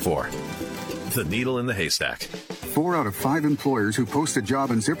looking for. The needle in the haystack. 4 out of 5 employers who post a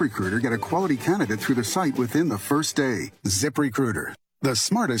job on ZipRecruiter get a quality candidate through the site within the first day. ZipRecruiter, the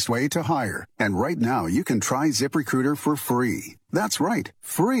smartest way to hire. And right now, you can try ZipRecruiter for free. That's right,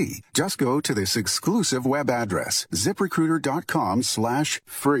 free. Just go to this exclusive web address,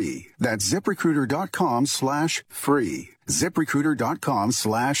 ZipRecruiter.com/free. That's ZipRecruiter.com/free.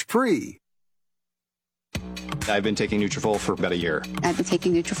 ZipRecruiter.com/free. I've been taking Nutrafol for about a year. I've been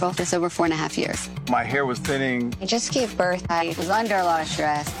taking Nutrafol just over 4.5 years. My hair was thinning. I just gave birth. I was under a lot of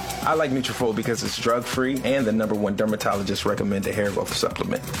stress. I like Nutrafol because it's drug-free and the #1 dermatologist recommended hair growth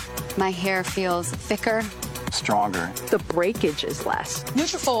supplement. My hair feels thicker, stronger. The breakage is less.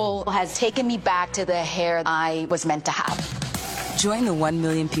 Nutrafol has taken me back to the hair I was meant to have. Join the 1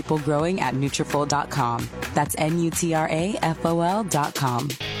 million people growing at Nutrafol.com. That's Nutrafol.com.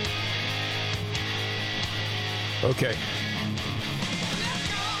 Okay.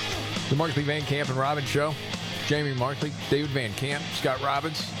 The Markley, Van Camp, and Robbins Show. Jamie Markley, David Van Camp, Scott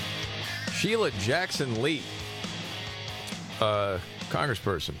Robbins, Sheila Jackson Lee,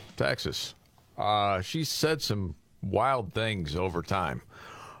 Congressperson, Texas. She said some wild things over time.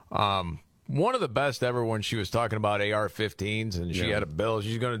 One of the best ever when she was talking about AR-15s and she had a bill.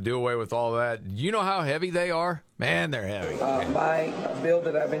 She's going to do away with all that. You know how heavy they are? Man, they're heavy. My bill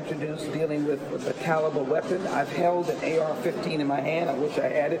that I've introduced dealing with the caliber weapon, I've held an AR-15 in my hand. I wish I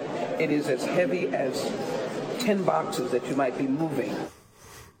had it. It is as heavy as 10 boxes that you might be moving.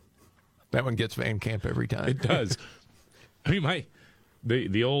 That one gets Van Camp every time. It does. I mean,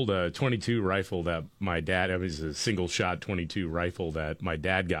 the old 22 rifle that my dad, it was a single shot 22 rifle that my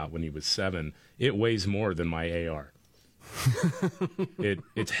dad got when he was 7. It weighs more than my AR.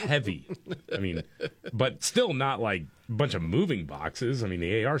 It's heavy. I mean, but still not like a bunch of moving boxes. I mean,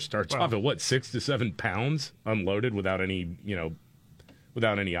 the AR starts off at 6 to 7 pounds unloaded without any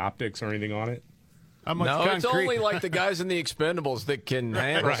optics or anything on it. No, it's only like the guys in the Expendables that can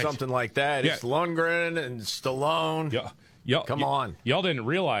handle something like that. It's Lundgren and Stallone. Come on. Y'all didn't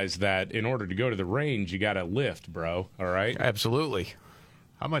realize that in order to go to the range, you got to lift, bro. All right? Absolutely.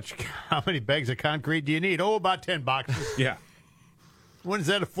 How many bags of concrete do you need? Oh, about 10 boxes. Yeah. When is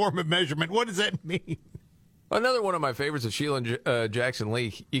that a form of measurement? What does that mean? Another one of my favorites is Sheila Jackson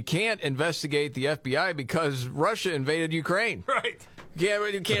Lee. You can't investigate the FBI because Russia invaded Ukraine. Right. Yeah,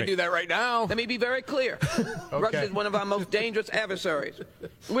 you can't do that right now. Let me be very clear. Russia is one of our most dangerous adversaries.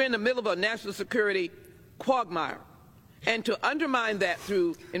 We're in the middle of a national security quagmire. And to undermine that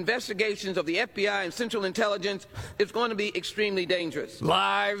through investigations of the FBI and Central Intelligence is going to be extremely dangerous.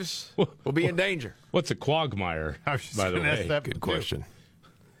 Lives will be in danger. What's a quagmire, by the way? Good question.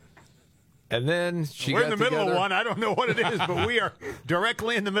 And then we're in the middle of one. I don't know what it is, but we are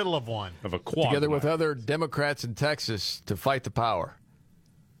directly in the middle of one. Of a quagmire. Together with other Democrats in Texas to fight the power.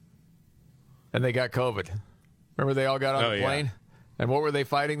 And they got COVID. Remember they all got on the plane? And what were they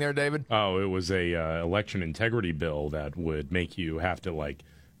fighting there, David? Oh, it was a election integrity bill that would make you have to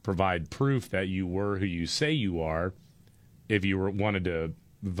provide proof that you were who you say you are if you wanted to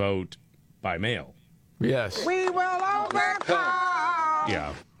vote by mail. Yes. We will overcome.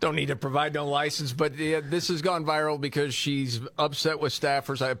 Yeah. Don't need to provide no license, but this has gone viral because she's upset with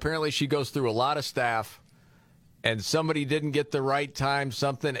staffers. Apparently she goes through a lot of staff, and somebody didn't get the right time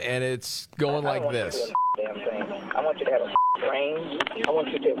something, and it's going like this. Damn thing. I want you to have a brain. I want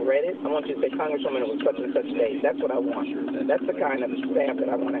you to have read it. I want you to say, Congresswoman, it was such and such date. That's what I want. That's the kind of staff that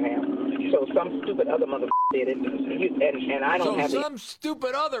I want to have. So some stupid other mother did it, and I don't have some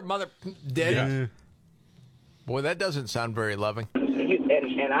stupid other mother did it. Boy, that doesn't sound very loving.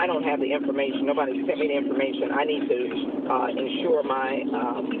 And I don't have the information. Nobody sent me the information. I need to ensure my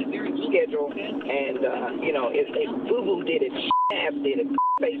schedule. And, if boo-boo did it, ass did it,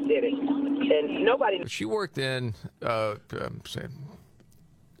 face did it. And nobody... She worked in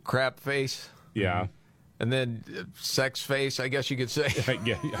crap face. Yeah. And then sex face, I guess you could say.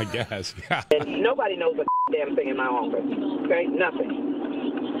 I guess. Yeah. And nobody knows a damn thing in my office. Okay? Nothing.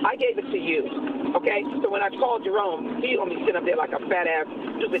 I gave it to you, okay? So when I called Jerome, he on me sitting up there like a fat-ass,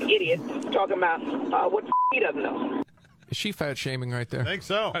 stupid idiot, talking about what he doesn't know. Is she fat shaming right there? I think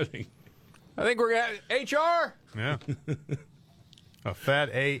so. I think we're at HR. Yeah. A fat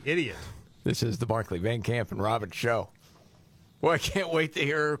idiot. This is the Markley, Van Camp, and Robbins show. Well, I can't wait to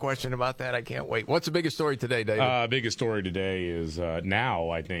hear her question about that. I can't wait. What's the biggest story today, David? Biggest story today is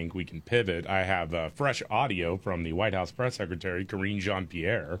now I think we can pivot. I have fresh audio from the White House press secretary, Karine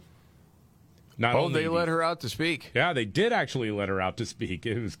Jean-Pierre. They let her out to speak. Yeah, they did actually let her out to speak.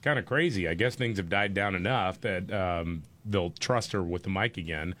 It was kind of crazy. I guess things have died down enough that they'll trust her with the mic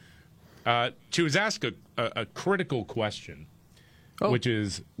again. She was asked a critical question. Which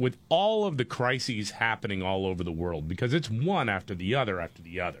is, with all of the crises happening all over the world, because it's one after the other.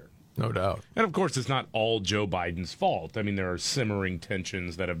 No doubt. And, of course, it's not all Joe Biden's fault. I mean, there are simmering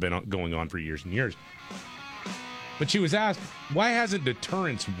tensions that have been going on for years and years. But she was asked, why hasn't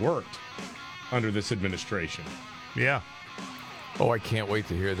deterrence worked under this administration? Yeah. Oh, I can't wait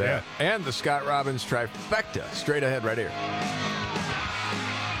to hear that. Yeah. And the Scott Robbins trifecta, straight ahead right here.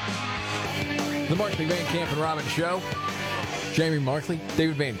 The Markley, Van Camp, and Robbins show. Jamie Markley,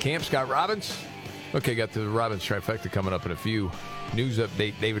 David Van Camp, Scott Robbins. Okay, got the Robbins trifecta coming up in a few. News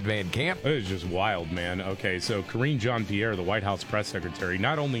update, David Van Camp. It is just wild, man. Okay, so Karine Jean-Pierre, the White House press secretary,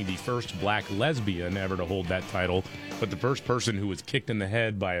 not only the first black lesbian ever to hold that title, but the first person who was kicked in the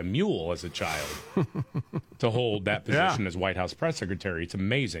head by a mule as a child to hold that position as White House press secretary. It's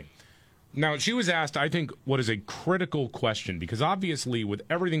amazing. Now, she was asked, I think, what is a critical question, because obviously with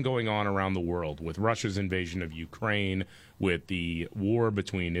everything going on around the world, with Russia's invasion of Ukraine, with the war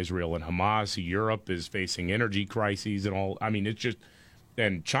between Israel and Hamas, Europe is facing energy crises and all. I mean, it's just,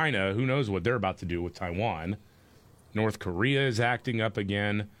 and China, who knows what they're about to do with Taiwan. North Korea is acting up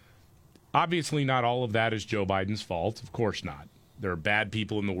again. Obviously, not all of that is Joe Biden's fault. Of course not. There are bad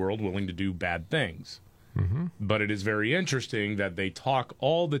people in the world willing to do bad things. Mm-hmm. But it is very interesting that they talk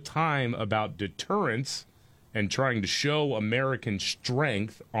all the time about deterrence and trying to show American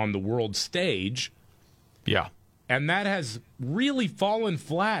strength on the world stage. Yeah. And that has really fallen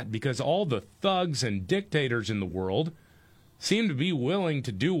flat because all the thugs and dictators in the world seem to be willing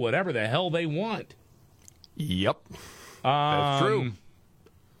to do whatever the hell they want. Yep. That's true.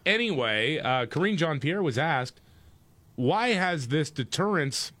 Anyway, Karine Jean-Pierre was asked, why has this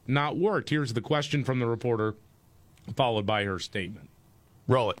deterrence not worked? Here's the question from the reporter. followed by her statement.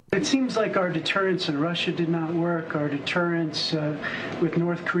 Roll it. It seems like our deterrence in Russia did not work. Our deterrence with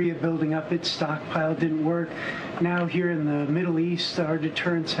North Korea building up its stockpile didn't work. Now here in the Middle East, our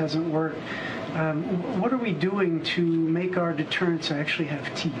deterrence hasn't worked. What are we doing to make our deterrence actually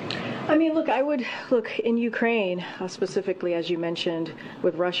have teeth? I mean, I would look in Ukraine, specifically, as you mentioned,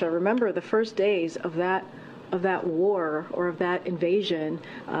 with Russia. Remember the first days of that war or of that invasion,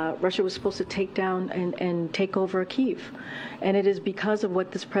 Russia was supposed to take down and take over Kyiv. And it is because of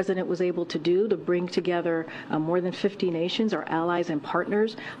what this president was able to do to bring together more than 50 nations, our allies and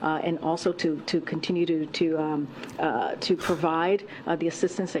partners, and also to continue to provide the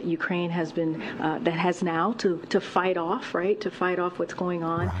assistance that Ukraine has been that has now to fight off, right, to fight off what's going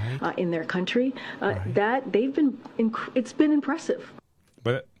on in their country. That it's been impressive.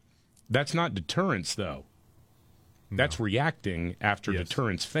 But that's not deterrence, though. That's reacting after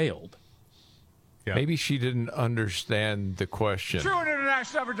deterrence failed. Yeah. Maybe she didn't understand the question. True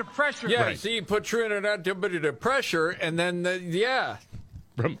international under pressure. Yeah, right. See, put true international under pressure, and then,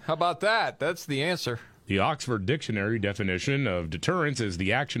 how about that? That's the answer. The Oxford Dictionary definition of deterrence is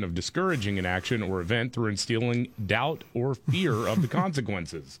the action of discouraging an action or event through instilling doubt or fear of the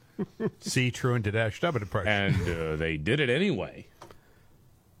consequences. See, true international under pressure. And they did it anyway.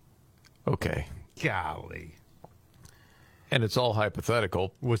 Okay. Golly. And it's all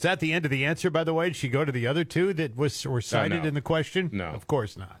hypothetical. Was that the end of the answer, by the way? Did she go to the other two that were cited in the question? No. Of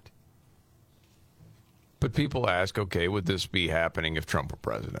course not. But people ask, okay, would this be happening if Trump were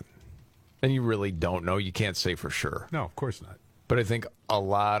president? And you really don't know. You can't say for sure. No, of course not. But I think a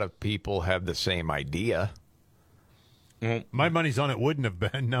lot of people have the same idea. Well, my money's on it wouldn't have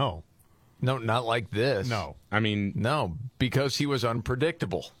been, no. No, not like this. No. I mean... No, because he was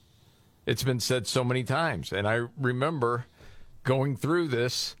unpredictable. It's been said so many times. And I remember going through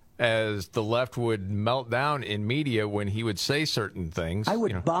this as the left would melt down in media when he would say certain things. I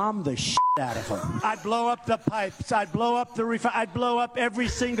would bomb the shit out of him. I'd blow up the pipes. I'd blow up the I'd blow up every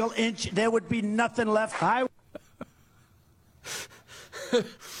single inch. There would be nothing left.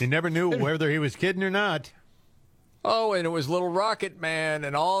 You never knew whether he was kidding or not. Oh, and it was Little Rocket Man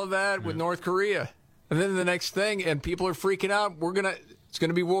and all of that with North Korea. And then the next thing, and people are freaking out, it's going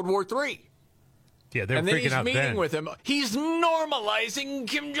to be World War III. Yeah, they're freaking out then. And then he's meeting with him. He's normalizing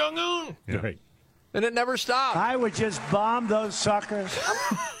Kim Jong-un. Yeah. Right. And it never stopped. I would just bomb those suckers.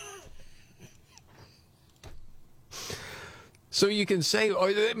 So you can say,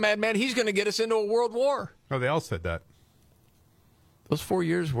 oh, man, he's going to get us into a world war. Oh, they all said that. Those 4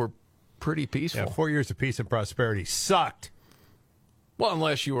 years were pretty peaceful. Yeah, 4 years of peace and prosperity sucked. Well,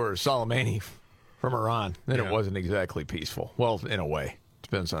 unless you were Soleimani from Iran, then it wasn't exactly peaceful. Well, in a way.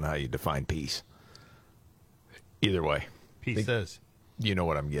 Depends on how you define peace. Either way. Peace is. You know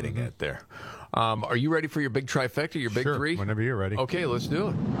what I'm getting at there. Are you ready for your big trifecta, your big three? Whenever you're ready. Okay, let's do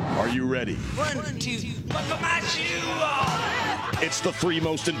it. Are you ready? 1, 2, buckle my shoe on. It's the three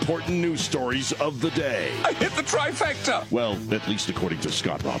most important news stories of the day. I hit the trifecta. Well, at least according to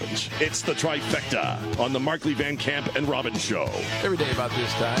Scott Robbins. It's the trifecta on the Markley, Van Camp, and Robbins Show. Every day about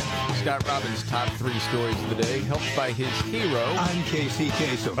this time, Scott Robbins' top three stories of the day, helped by his hero. I'm Casey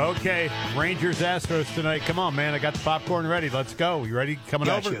Kasem. Okay, Rangers Astros tonight. Come on, man. I got the popcorn ready. Let's go. You ready? Coming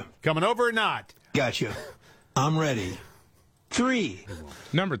over? Coming over or not? Gotcha. I'm ready. 3.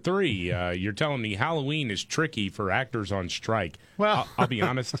 Number 3, you're telling me Halloween is tricky for actors on strike. Well, I'll be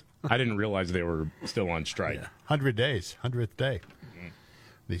honest, I didn't realize they were still on strike. 100 days, 100th day.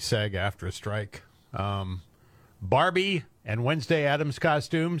 The SAG after a strike. Barbie and Wednesday Addams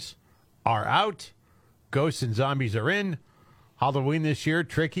costumes are out. Ghosts and zombies are in. Halloween this year,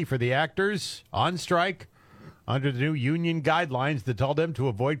 tricky for the actors on strike under the new union guidelines that tell them to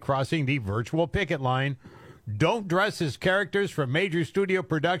avoid crossing the virtual picket line. Don't dress as characters from major studio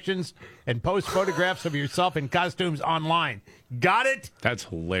productions and post photographs of yourself in costumes online. Got it? That's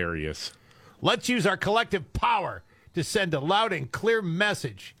hilarious. Let's use our collective power to send a loud and clear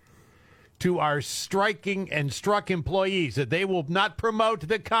message to our striking and struck employees that they will not promote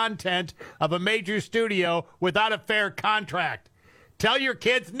the content of a major studio without a fair contract. Tell your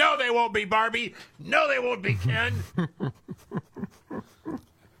kids, no, they won't be Barbie. No, they won't be Ken.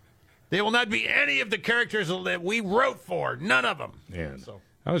 They will not be any of the characters that we wrote for. None of them. Man,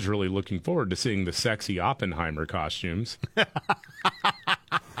 I was really looking forward to seeing the sexy Oppenheimer costumes.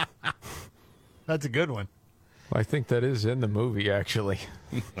 That's a good one. I think that is in the movie, actually.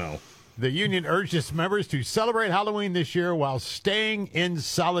 Well, the union urged its members to celebrate Halloween this year while staying in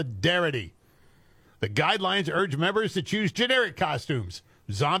solidarity. The guidelines urge members to choose generic costumes,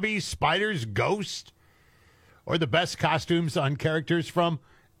 zombies, spiders, ghosts, or the best costumes on characters from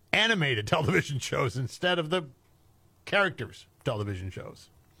animated television shows instead of the characters, television shows.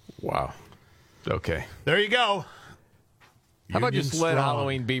 Wow. Okay. There you go. How about Union just let strong.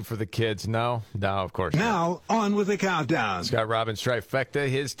 Halloween be for the kids? No, of course not. Now, on with the countdown. Scott Robbins trifecta,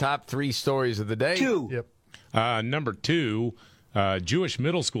 his top 3 stories of the day. 2. Yep. Number 2, Jewish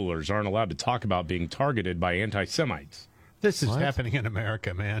middle schoolers aren't allowed to talk about being targeted by anti-Semites. This is happening in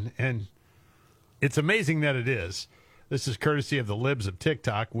America, man, and it's amazing that it is. This is courtesy of the libs of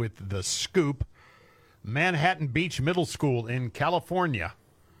TikTok with the scoop. Manhattan Beach Middle School in California.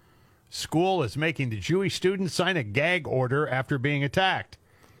 School is making the Jewish students sign a gag order after being attacked.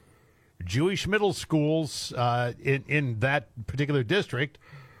 Jewish middle schools in that particular district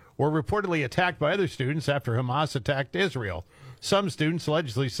were reportedly attacked by other students after Hamas attacked Israel. Some students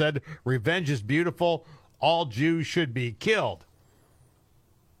allegedly said, "Revenge is beautiful. All Jews should be killed."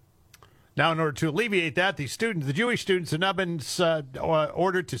 Now, in order to alleviate that, the Jewish students have now been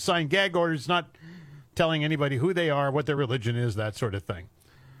ordered to sign gag orders, not telling anybody who they are, what their religion is, that sort of thing,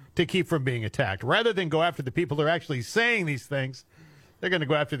 to keep from being attacked. Rather than go after the people who are actually saying these things, they're going to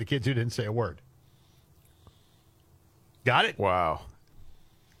go after the kids who didn't say a word. Got it? Wow.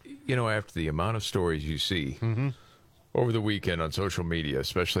 You know, after the amount of stories you see over the weekend on social media,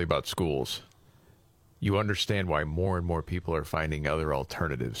 especially about schools, you understand why more and more people are finding other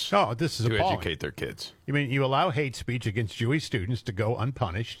alternatives this is to appalling. educate their kids. You mean you allow hate speech against Jewish students to go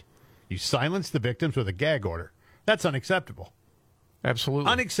unpunished? You silence the victims with a gag order. That's unacceptable.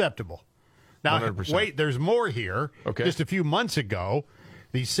 Absolutely. Unacceptable. Now, 100%. wait, there's more here. Okay. Just a few months ago,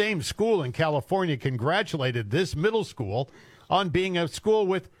 the same school in California congratulated this middle school on being a school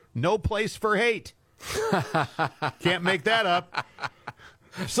with no place for hate. Can't make that up.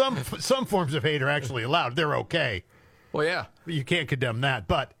 Some forms of hate are actually allowed. They're okay. Well, yeah. You can't condemn that.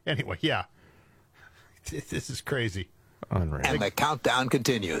 But anyway, yeah. This is crazy. Unreal. And the countdown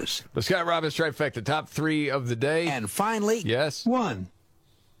continues. The Scott Robbins trifecta, top 3 of the day. And finally, yes, 1.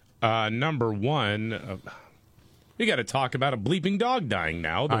 Number 1, we got to talk about a bleeping dog dying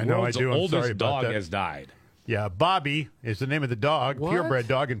now. The I know, world's I do. I'm sorry oldest about dog that. has died. Yeah, Bobby is the name of the dog. What? Purebred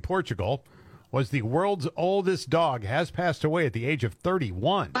dog in Portugal. Was the world's oldest dog. Has passed away at the age of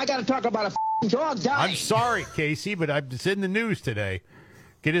 31. I got to talk about a dog dying. I'm sorry, Casey, but it's in the news today.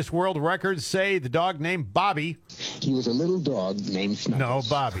 Guinness World Records say the dog named Bobby. He was a little dog named Snuggles. No,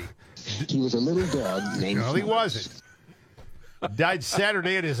 Bobby. He was a little dog named No, he Snuggles. wasn't. Died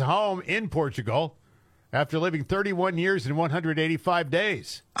Saturday at his home in Portugal after living 31 years and 185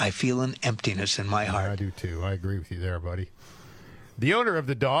 days. I feel an emptiness in my heart. I do too. I agree with you there, buddy. The owner of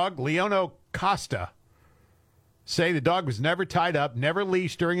the dog, Leono Costa, say the dog was never tied up, never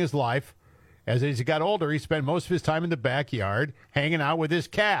leashed during his life. As he got older, he spent most of his time in the backyard hanging out with his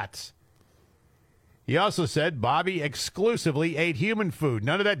cats. He also said Bobby exclusively ate human food.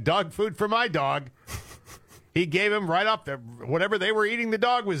 None of that dog food for my dog. He gave him right off whatever they were eating, the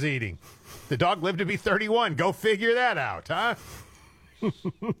dog was eating. The dog lived to be 31. Go figure that out, huh?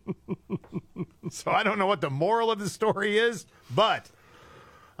 So I don't know what the moral of the story is, but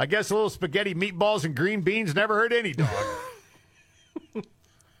I guess a little spaghetti, meatballs, and green beans never hurt any dog.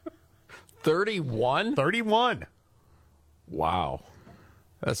 31? 31. Wow.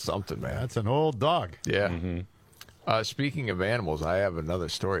 That's something, man. That's an old dog. Yeah. Speaking of animals, I have another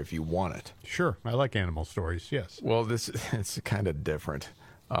story if you want it. Sure. I like animal stories, yes. Well, it's kind of different.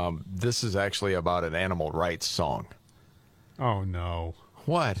 This is actually about an animal rights song. Oh, no.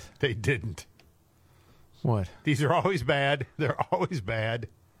 What? They didn't. What? These are always bad. They're always bad.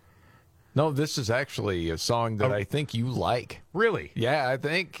 No, this is actually a song that I think you like. Really? Yeah, I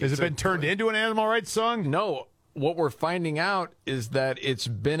think. Has it been turned into an animal rights song? No. What we're finding out is that it's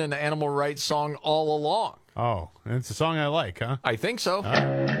been an animal rights song all along. Oh, and it's a song I like, huh? I think so.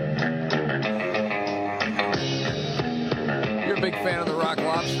 You're a big fan of the Rock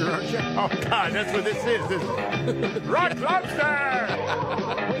Lobster, aren't you? Oh, God, that's what this is, isn't it? Rock Lobster!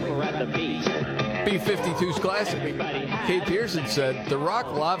 We're at the beach. B-52's classic. Kate Pearson said, the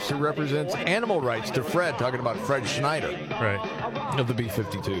Rock Lobster represents animal rights to Fred, talking about Fred Schneider. Right. Of the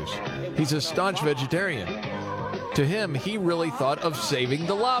B-52s. He's a staunch vegetarian. To him, he really thought of saving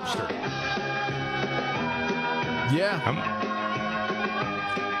the lobster. Yeah.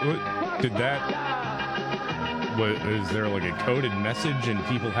 Did that... Is there like a coded message and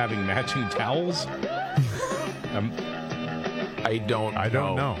people having matching towels? I don't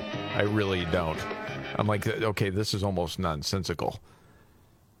know. I really don't. I'm like, okay, this is almost nonsensical.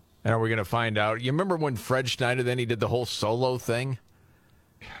 And are we going to find out? You remember when Fred Schneider, then he did the whole solo thing?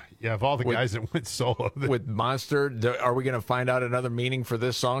 Yeah, of all the guys that went solo. With Monster, are we going to find out another meaning for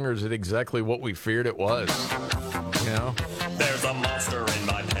this song, or is it exactly what we feared it was? You know? There's a monster in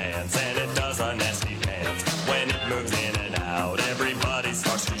my pants, and it does a nasty dance. When it moves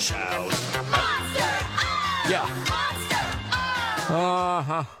shout. Yeah.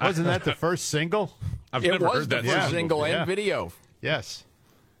 Uh-huh. Wasn't that the first single? I've It never was heard the that first song single before. and Yeah. video. Yes.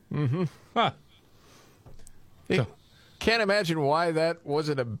 Mm-hmm. Huh. Can't imagine why that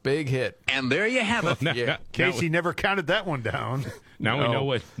wasn't a big hit. And there you have it. Yeah. Casey never counted that one down. Now we No. know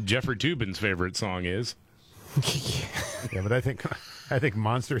what Jeffrey Toobin's favorite song is. Yeah, but I think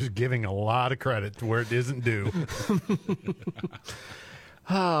Monster is giving a lot of credit to where it isn't due.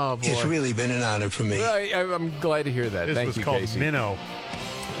 Oh, boy. It's really been an honor for me. I'm glad to hear that. This Thank was you, called Casey. Minnow.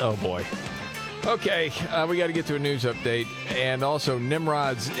 Oh, boy. Okay, we got to get to a news update. And also,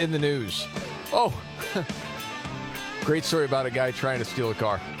 Nimrod's in the news. Oh, great story about a guy trying to steal a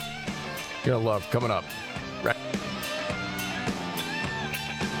car. You're going to love. Coming up. Right.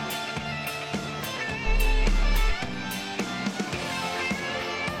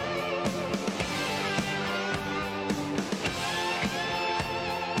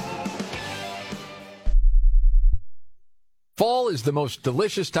 Fall is the most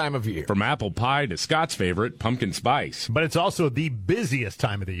delicious time of year. From apple pie to Scott's favorite, pumpkin spice. But it's also the busiest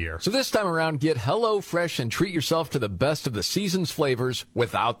time of the year. So this time around, get HelloFresh and treat yourself to the best of the season's flavors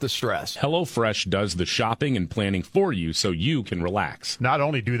without the stress. HelloFresh does the shopping and planning for you so you can relax. Not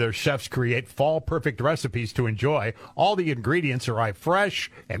only do their chefs create fall-perfect recipes to enjoy, all the ingredients arrive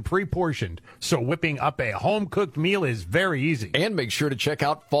fresh and pre-portioned, so whipping up a home-cooked meal is very easy. And make sure to check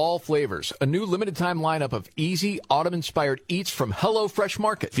out Fall Flavors, a new limited-time lineup of easy, autumn-inspired eats from HelloFresh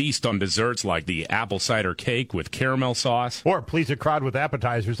Market. Feast on desserts like the apple cider cake with caramel sauce. Or please a crowd with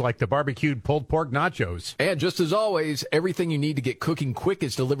appetizers like the barbecued pulled pork nachos. And just as always, everything you need to get cooking quick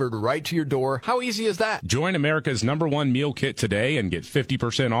is delivered right to your door. How easy is that? Join America's #1 meal kit today and get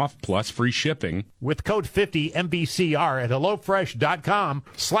 50% off plus free shipping. With code 50MVCR at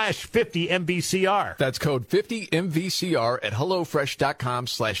HelloFresh.com/50MVCR. That's code 50MVCR at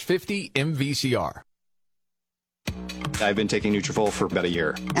HelloFresh.com/50MVCR. I've been taking Nutrafol for about a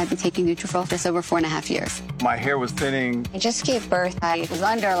year. I've been taking Nutrafol just over 4.5 years. My hair was thinning. I just gave birth. I was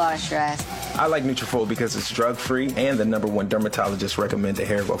under a lot of stress. I like Nutrafol because it's drug-free and the #1 dermatologist recommended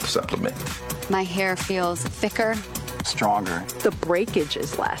hair growth supplement. My hair feels thicker. Stronger. The breakage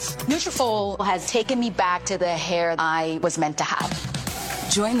is less. Nutrafol has taken me back to the hair I was meant to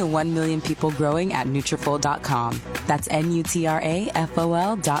have. Join the 1 million people growing at Nutrafol.com. That's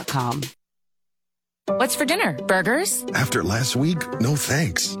Nutrafol.com. What's for dinner? Burgers? After last week, no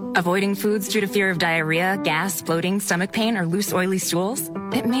thanks. Avoiding foods due to fear of diarrhea, gas, bloating, stomach pain, or loose, oily stools?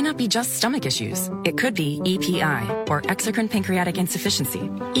 It may not be just stomach issues. It could be EPI, or exocrine pancreatic insufficiency.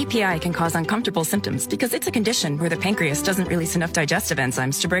 EPI can cause uncomfortable symptoms because it's a condition where the pancreas doesn't release enough digestive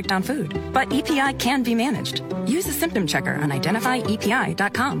enzymes to break down food. But EPI can be managed. Use a symptom checker on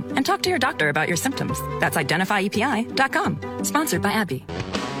identifyepi.com and talk to your doctor about your symptoms. That's identifyepi.com. Sponsored by AbbVie.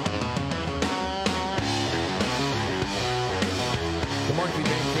 The Markley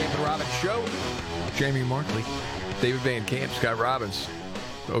Van Camp and Robbins Show. Jamie Markley, David Van Camp, Scott Robbins.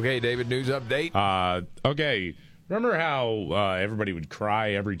 Okay, David, news update. Okay. Remember how everybody would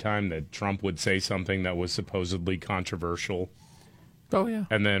cry every time that Trump would say something that was supposedly controversial? Oh, yeah.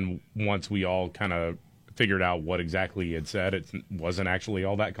 And then once we all kind of figured out what exactly he had said, it wasn't actually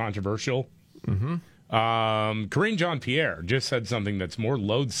all that controversial. Mm-hmm. Karine Jean-Pierre just said something that's more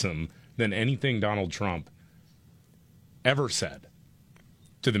loathsome than anything Donald Trump ever said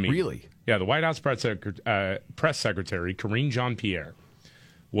to the media. Really? Yeah, the White House press secretary, Karine Jean-Pierre,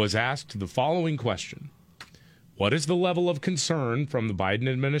 was asked the following question. What is the level of concern from the Biden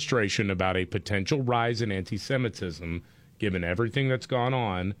administration about a potential rise in anti-Semitism given everything that's gone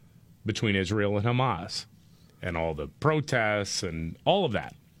on between Israel and Hamas and all the protests and all of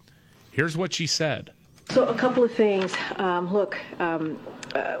that? Here's what she said. So a couple of things.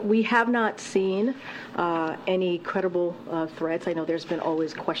 We have not seen any credible threats. I know there's been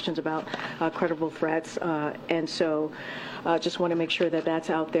always questions about credible threats, and so just want to make sure that that's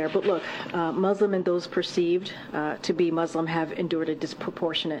out there. But look, Muslim and those perceived to be Muslim have endured a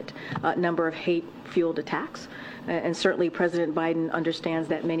disproportionate number of hate-fueled attacks, and certainly President Biden understands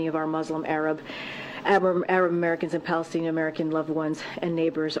that many of our Muslim, Arab Americans and Palestinian American loved ones and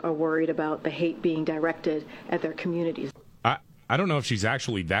neighbors are worried about the hate being directed at their communities. I don't know if she's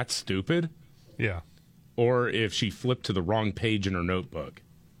actually that stupid. Yeah. Or if she flipped to the wrong page in her notebook.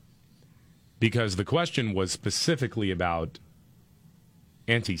 Because the question was specifically about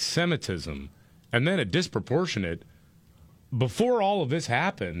anti-Semitism, and then a disproportionate. Before all of this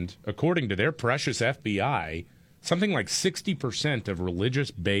happened, according to their precious FBI, something like 60% of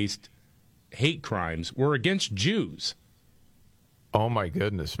religious-based hate crimes were against Jews. Oh, my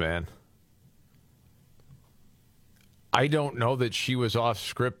goodness, man. I don't know that she was off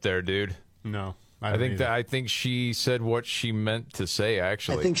script there, dude. No. I think she said what she meant to say,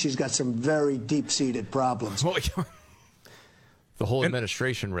 actually. I think she's got some very deep-seated problems. The whole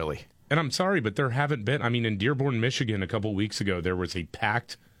administration, really. And I'm sorry, but there haven't been. I mean, in Dearborn, Michigan, a couple weeks ago, there was a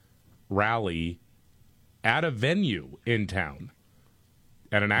packed rally at a venue in town,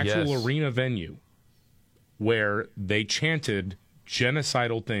 at an actual arena venue, where they chanted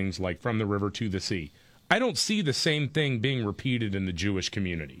genocidal things like "from the river to the sea." I don't see the same thing being repeated in the Jewish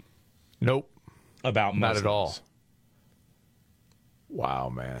community. Nope. About Muslims. Not at all. Wow,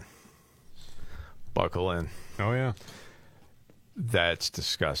 man. Buckle in. Oh, yeah. That's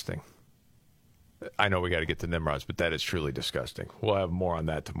disgusting. I know we got to get to Nimrods, but that is truly disgusting. We'll have more on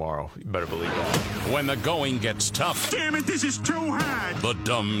that tomorrow. You better believe that. When the going gets tough. Damn it, this is too hard. The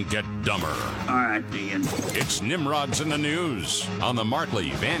dumb get dumber. All right, Ian. It's Nimrods in the News on the Markley,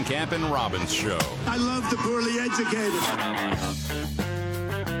 Van Camp, and Robbins Show. I love the poorly educated.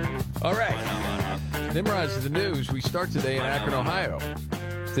 All right. Nimrods in the News. We start today in Akron, Ohio.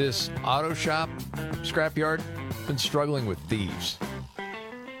 This auto shop, scrapyard, been struggling with thieves.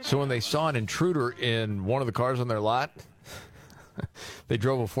 So when they saw an intruder in one of the cars on their lot, they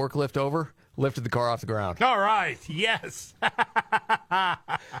drove a forklift over, lifted the car off the ground. All right. Yes.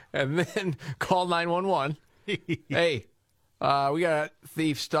 And then called 911. Hey, we got a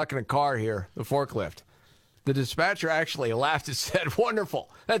thief stuck in a car here, the forklift. The dispatcher actually laughed and said,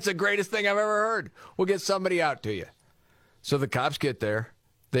 "Wonderful. That's the greatest thing I've ever heard. We'll get somebody out to you." So the cops get there.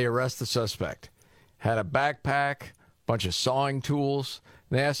 They arrest the suspect. Had a backpack, bunch of sawing tools.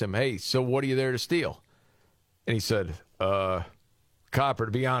 And they asked him, "Hey, so what are you there to steal?" And he said, copper,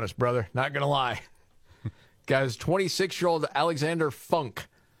 to be honest, brother. Not going to lie. Guy's 26-year-old Alexander Funk.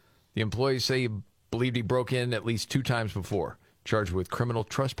 The employees say he believed he broke in at least 2 times before. Charged with criminal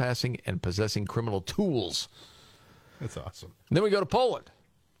trespassing and possessing criminal tools. That's awesome. And then we go to Poland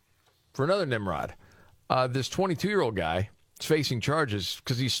for another Nimrod. This 22-year-old guy is facing charges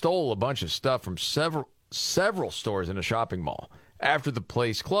because he stole a bunch of stuff from several stores in a shopping mall after the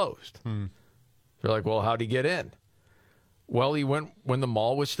place closed. They're like, well, how'd he get in? Well, he went when the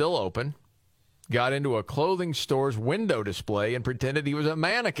mall was still open, got into a clothing store's window display and pretended he was a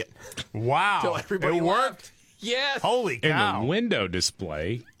mannequin. Wow. Till everybody it worked? left. Yes. Holy cow. In the window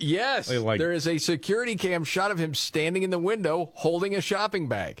display? Yes. There is a security cam shot of him standing in the window holding a shopping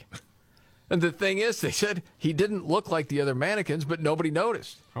bag. And the thing is, they said he didn't look like the other mannequins, but nobody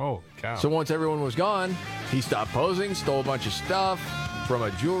noticed. Oh, cow. So once everyone was gone, he stopped posing, stole a bunch of stuff from a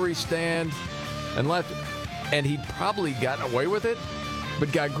jewelry stand, and left. And he'd probably gotten away with it,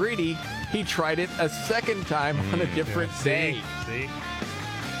 but got greedy. He tried it a second time on a different day. See?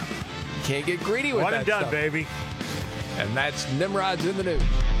 Can't get greedy with One that and done, stuff. baby. And that's Nimrod's in the News.